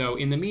Goods. So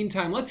in the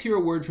meantime, let's hear a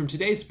word from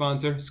today's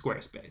sponsor,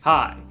 Squarespace.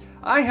 Hi,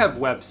 I have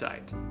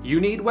website. You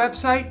need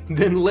website?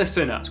 Then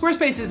listen up.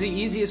 Squarespace is the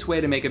easiest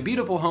way to make a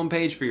beautiful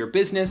homepage for your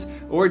business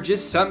or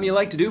just something you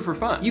like to do for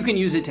fun. You can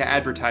use it to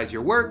advertise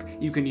your work.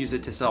 You can use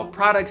it to sell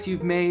products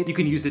you've made. You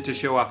can use it to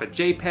show off a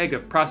JPEG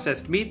of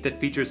processed meat that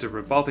features a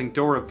revolving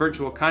door of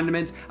virtual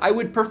condiments. I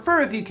would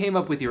prefer if you came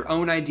up with your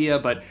own idea,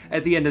 but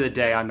at the end of the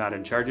day, I'm not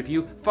in charge of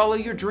you. Follow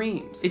your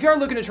dreams. If you're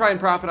looking to try and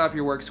profit off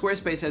your work,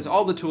 Squarespace has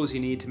all the tools you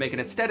need to make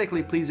an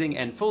aesthetically pleasing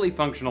and fully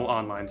functional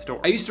online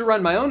store. I used to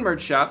run my own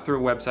merch shop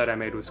through a website I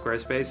made with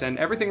Squarespace, and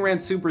everything ran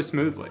super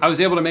smoothly. I was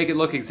able to make it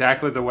look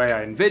exactly the way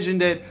I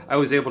envisioned it. I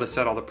was able to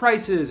set all the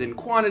prices and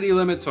quantity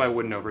limits so I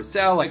wouldn't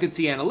oversell. I could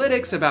see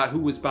analytics about who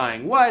was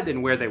buying what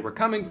and where they were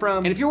coming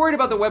from. And if you're worried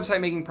about the website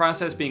making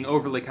process being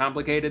overly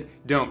complicated,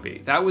 don't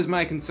be. That was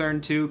my concern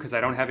too, because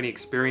I don't have any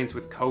experience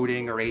with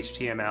coding or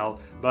HTML,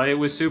 but it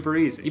was super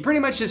easy. You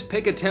pretty much just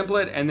pick a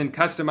template and then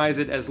customize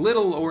it as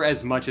little or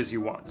as much as you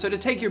want. So to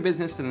take your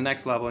business to the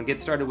next level and get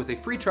started with a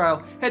free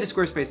trial, head to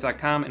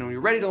squarespace.com, and when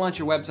you're ready to launch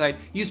your website,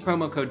 use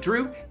promo code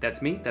Drew,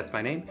 that's me, that's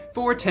my name,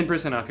 for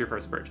 10% off your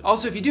first purchase.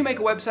 Also, if you do make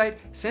a website,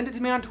 send it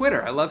to me on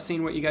Twitter. I love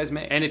seeing what you guys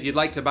make. And if you'd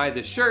like to buy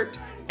this shirt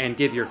and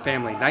give your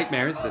family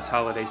nightmares this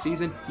holiday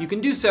season, you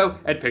can do so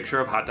at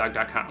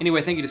pictureofhotdog.com.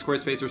 Anyway, thank you to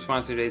Squarespace for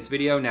sponsoring today's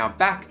video. Now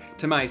back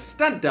to my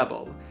stunt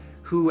double,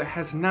 who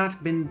has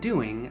not been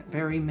doing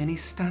very many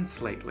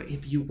stunts lately.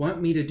 If you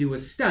want me to do a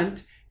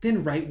stunt,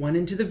 then write one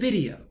into the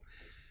video.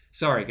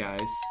 Sorry,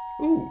 guys.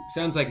 Ooh,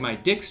 sounds like my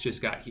dicks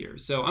just got here,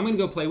 so I'm gonna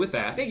go play with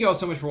that. Thank you all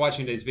so much for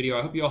watching today's video.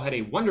 I hope you all had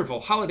a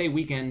wonderful holiday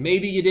weekend.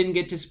 Maybe you didn't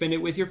get to spend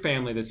it with your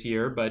family this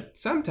year, but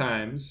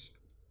sometimes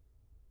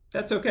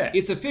that's okay.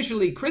 It's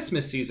officially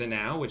Christmas season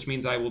now, which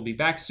means I will be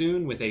back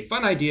soon with a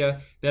fun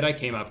idea that I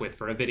came up with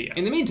for a video.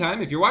 In the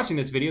meantime, if you're watching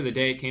this video the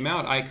day it came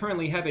out, I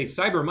currently have a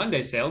Cyber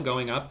Monday sale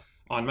going up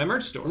on my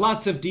merch store.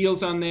 Lots of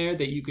deals on there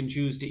that you can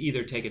choose to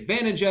either take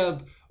advantage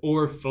of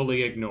or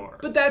fully ignore.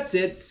 But that's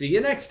it. See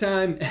you next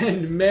time,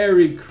 and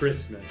Merry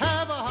Christmas.